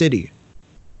of the city.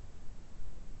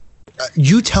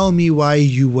 You tell me why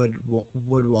you would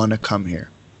want to come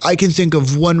here. I can think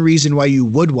of one reason why you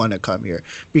would want to come here,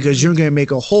 because you're going to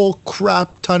make a whole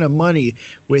crap ton of money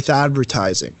with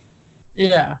advertising.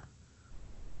 Yeah.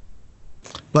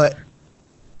 But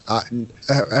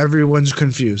Everyone's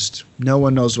confused. No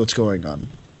one knows what's going on.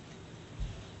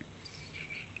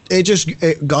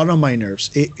 It got on my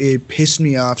nerves. It pissed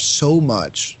me off so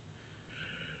much.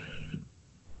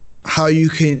 How you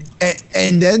can,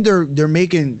 and then they're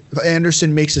making,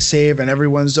 Anderson makes a save and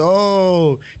everyone's,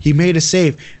 oh, he made a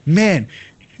save. Man,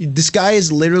 this guy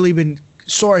has literally been,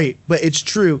 sorry, but it's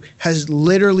true, has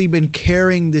literally been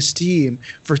carrying this team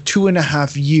for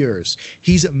 2.5 years.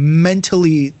 He's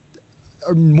mentally,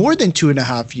 or more than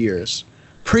 2.5 years,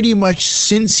 pretty much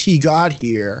since he got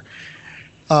here.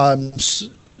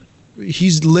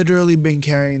 He's literally been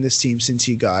carrying this team since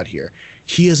he got here.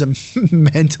 He is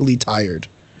mentally tired.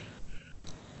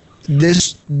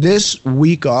 This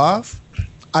week off,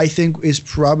 I think, is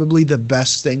probably the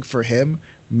best thing for him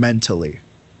mentally.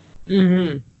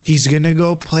 Mm-hmm. He's gonna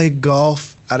go play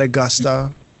golf at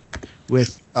Augusta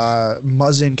with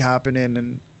Muzzin, Kapanen,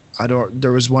 and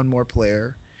there was one more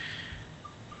player.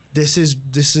 This is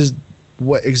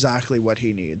exactly what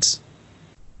he needs.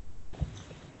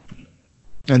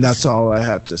 And that's all I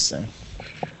have to say.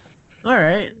 All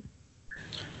right.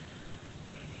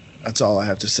 That's all I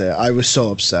have to say. I was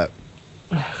so upset.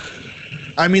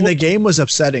 I mean, the game was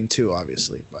upsetting too,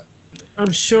 obviously, but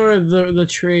I'm sure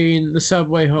the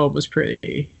subway home was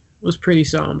pretty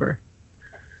somber.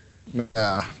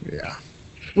 Yeah.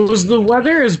 Was the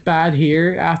weather as bad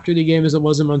here after the game as it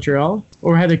was in Montreal,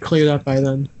 or had it cleared up by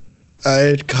then?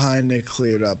 It kind of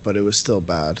cleared up, but it was still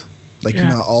bad. Like,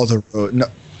 not all the road. No,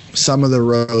 some of the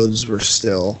roads were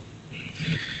still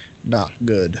not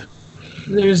good.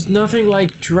 There's nothing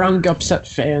like drunk, upset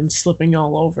fans slipping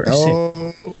all over.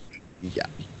 Oh, yeah.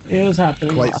 It was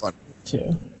happening. Quite fun.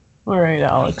 Too. All right,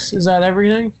 Alex. Is that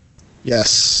everything?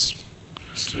 Yes.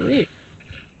 Sweet.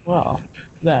 Well,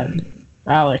 then,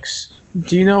 Alex,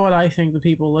 do you know what I think the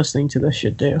people listening to this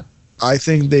should do? I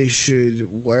think they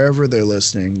should, wherever they're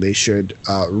listening, they should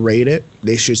rate it.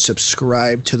 They should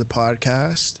subscribe to the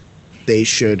podcast. They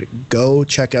should go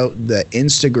check out the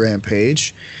Instagram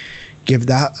page. Give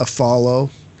that a follow.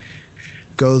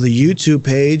 Go to the YouTube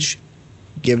page.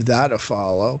 Give that a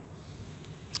follow.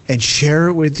 And share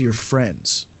it with your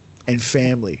friends and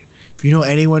family. If you know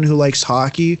anyone who likes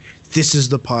hockey, this is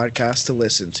the podcast to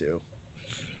listen to.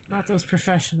 Not those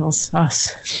professionals.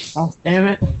 Us. Oh, damn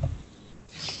it.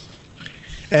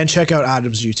 And check out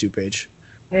Adam's YouTube page.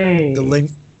 Hey.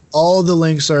 All the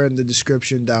links are in the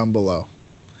description down below.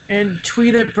 And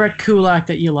tweet at Brett Kulak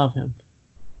that you love him.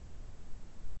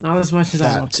 Not as much as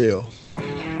I love him. That too.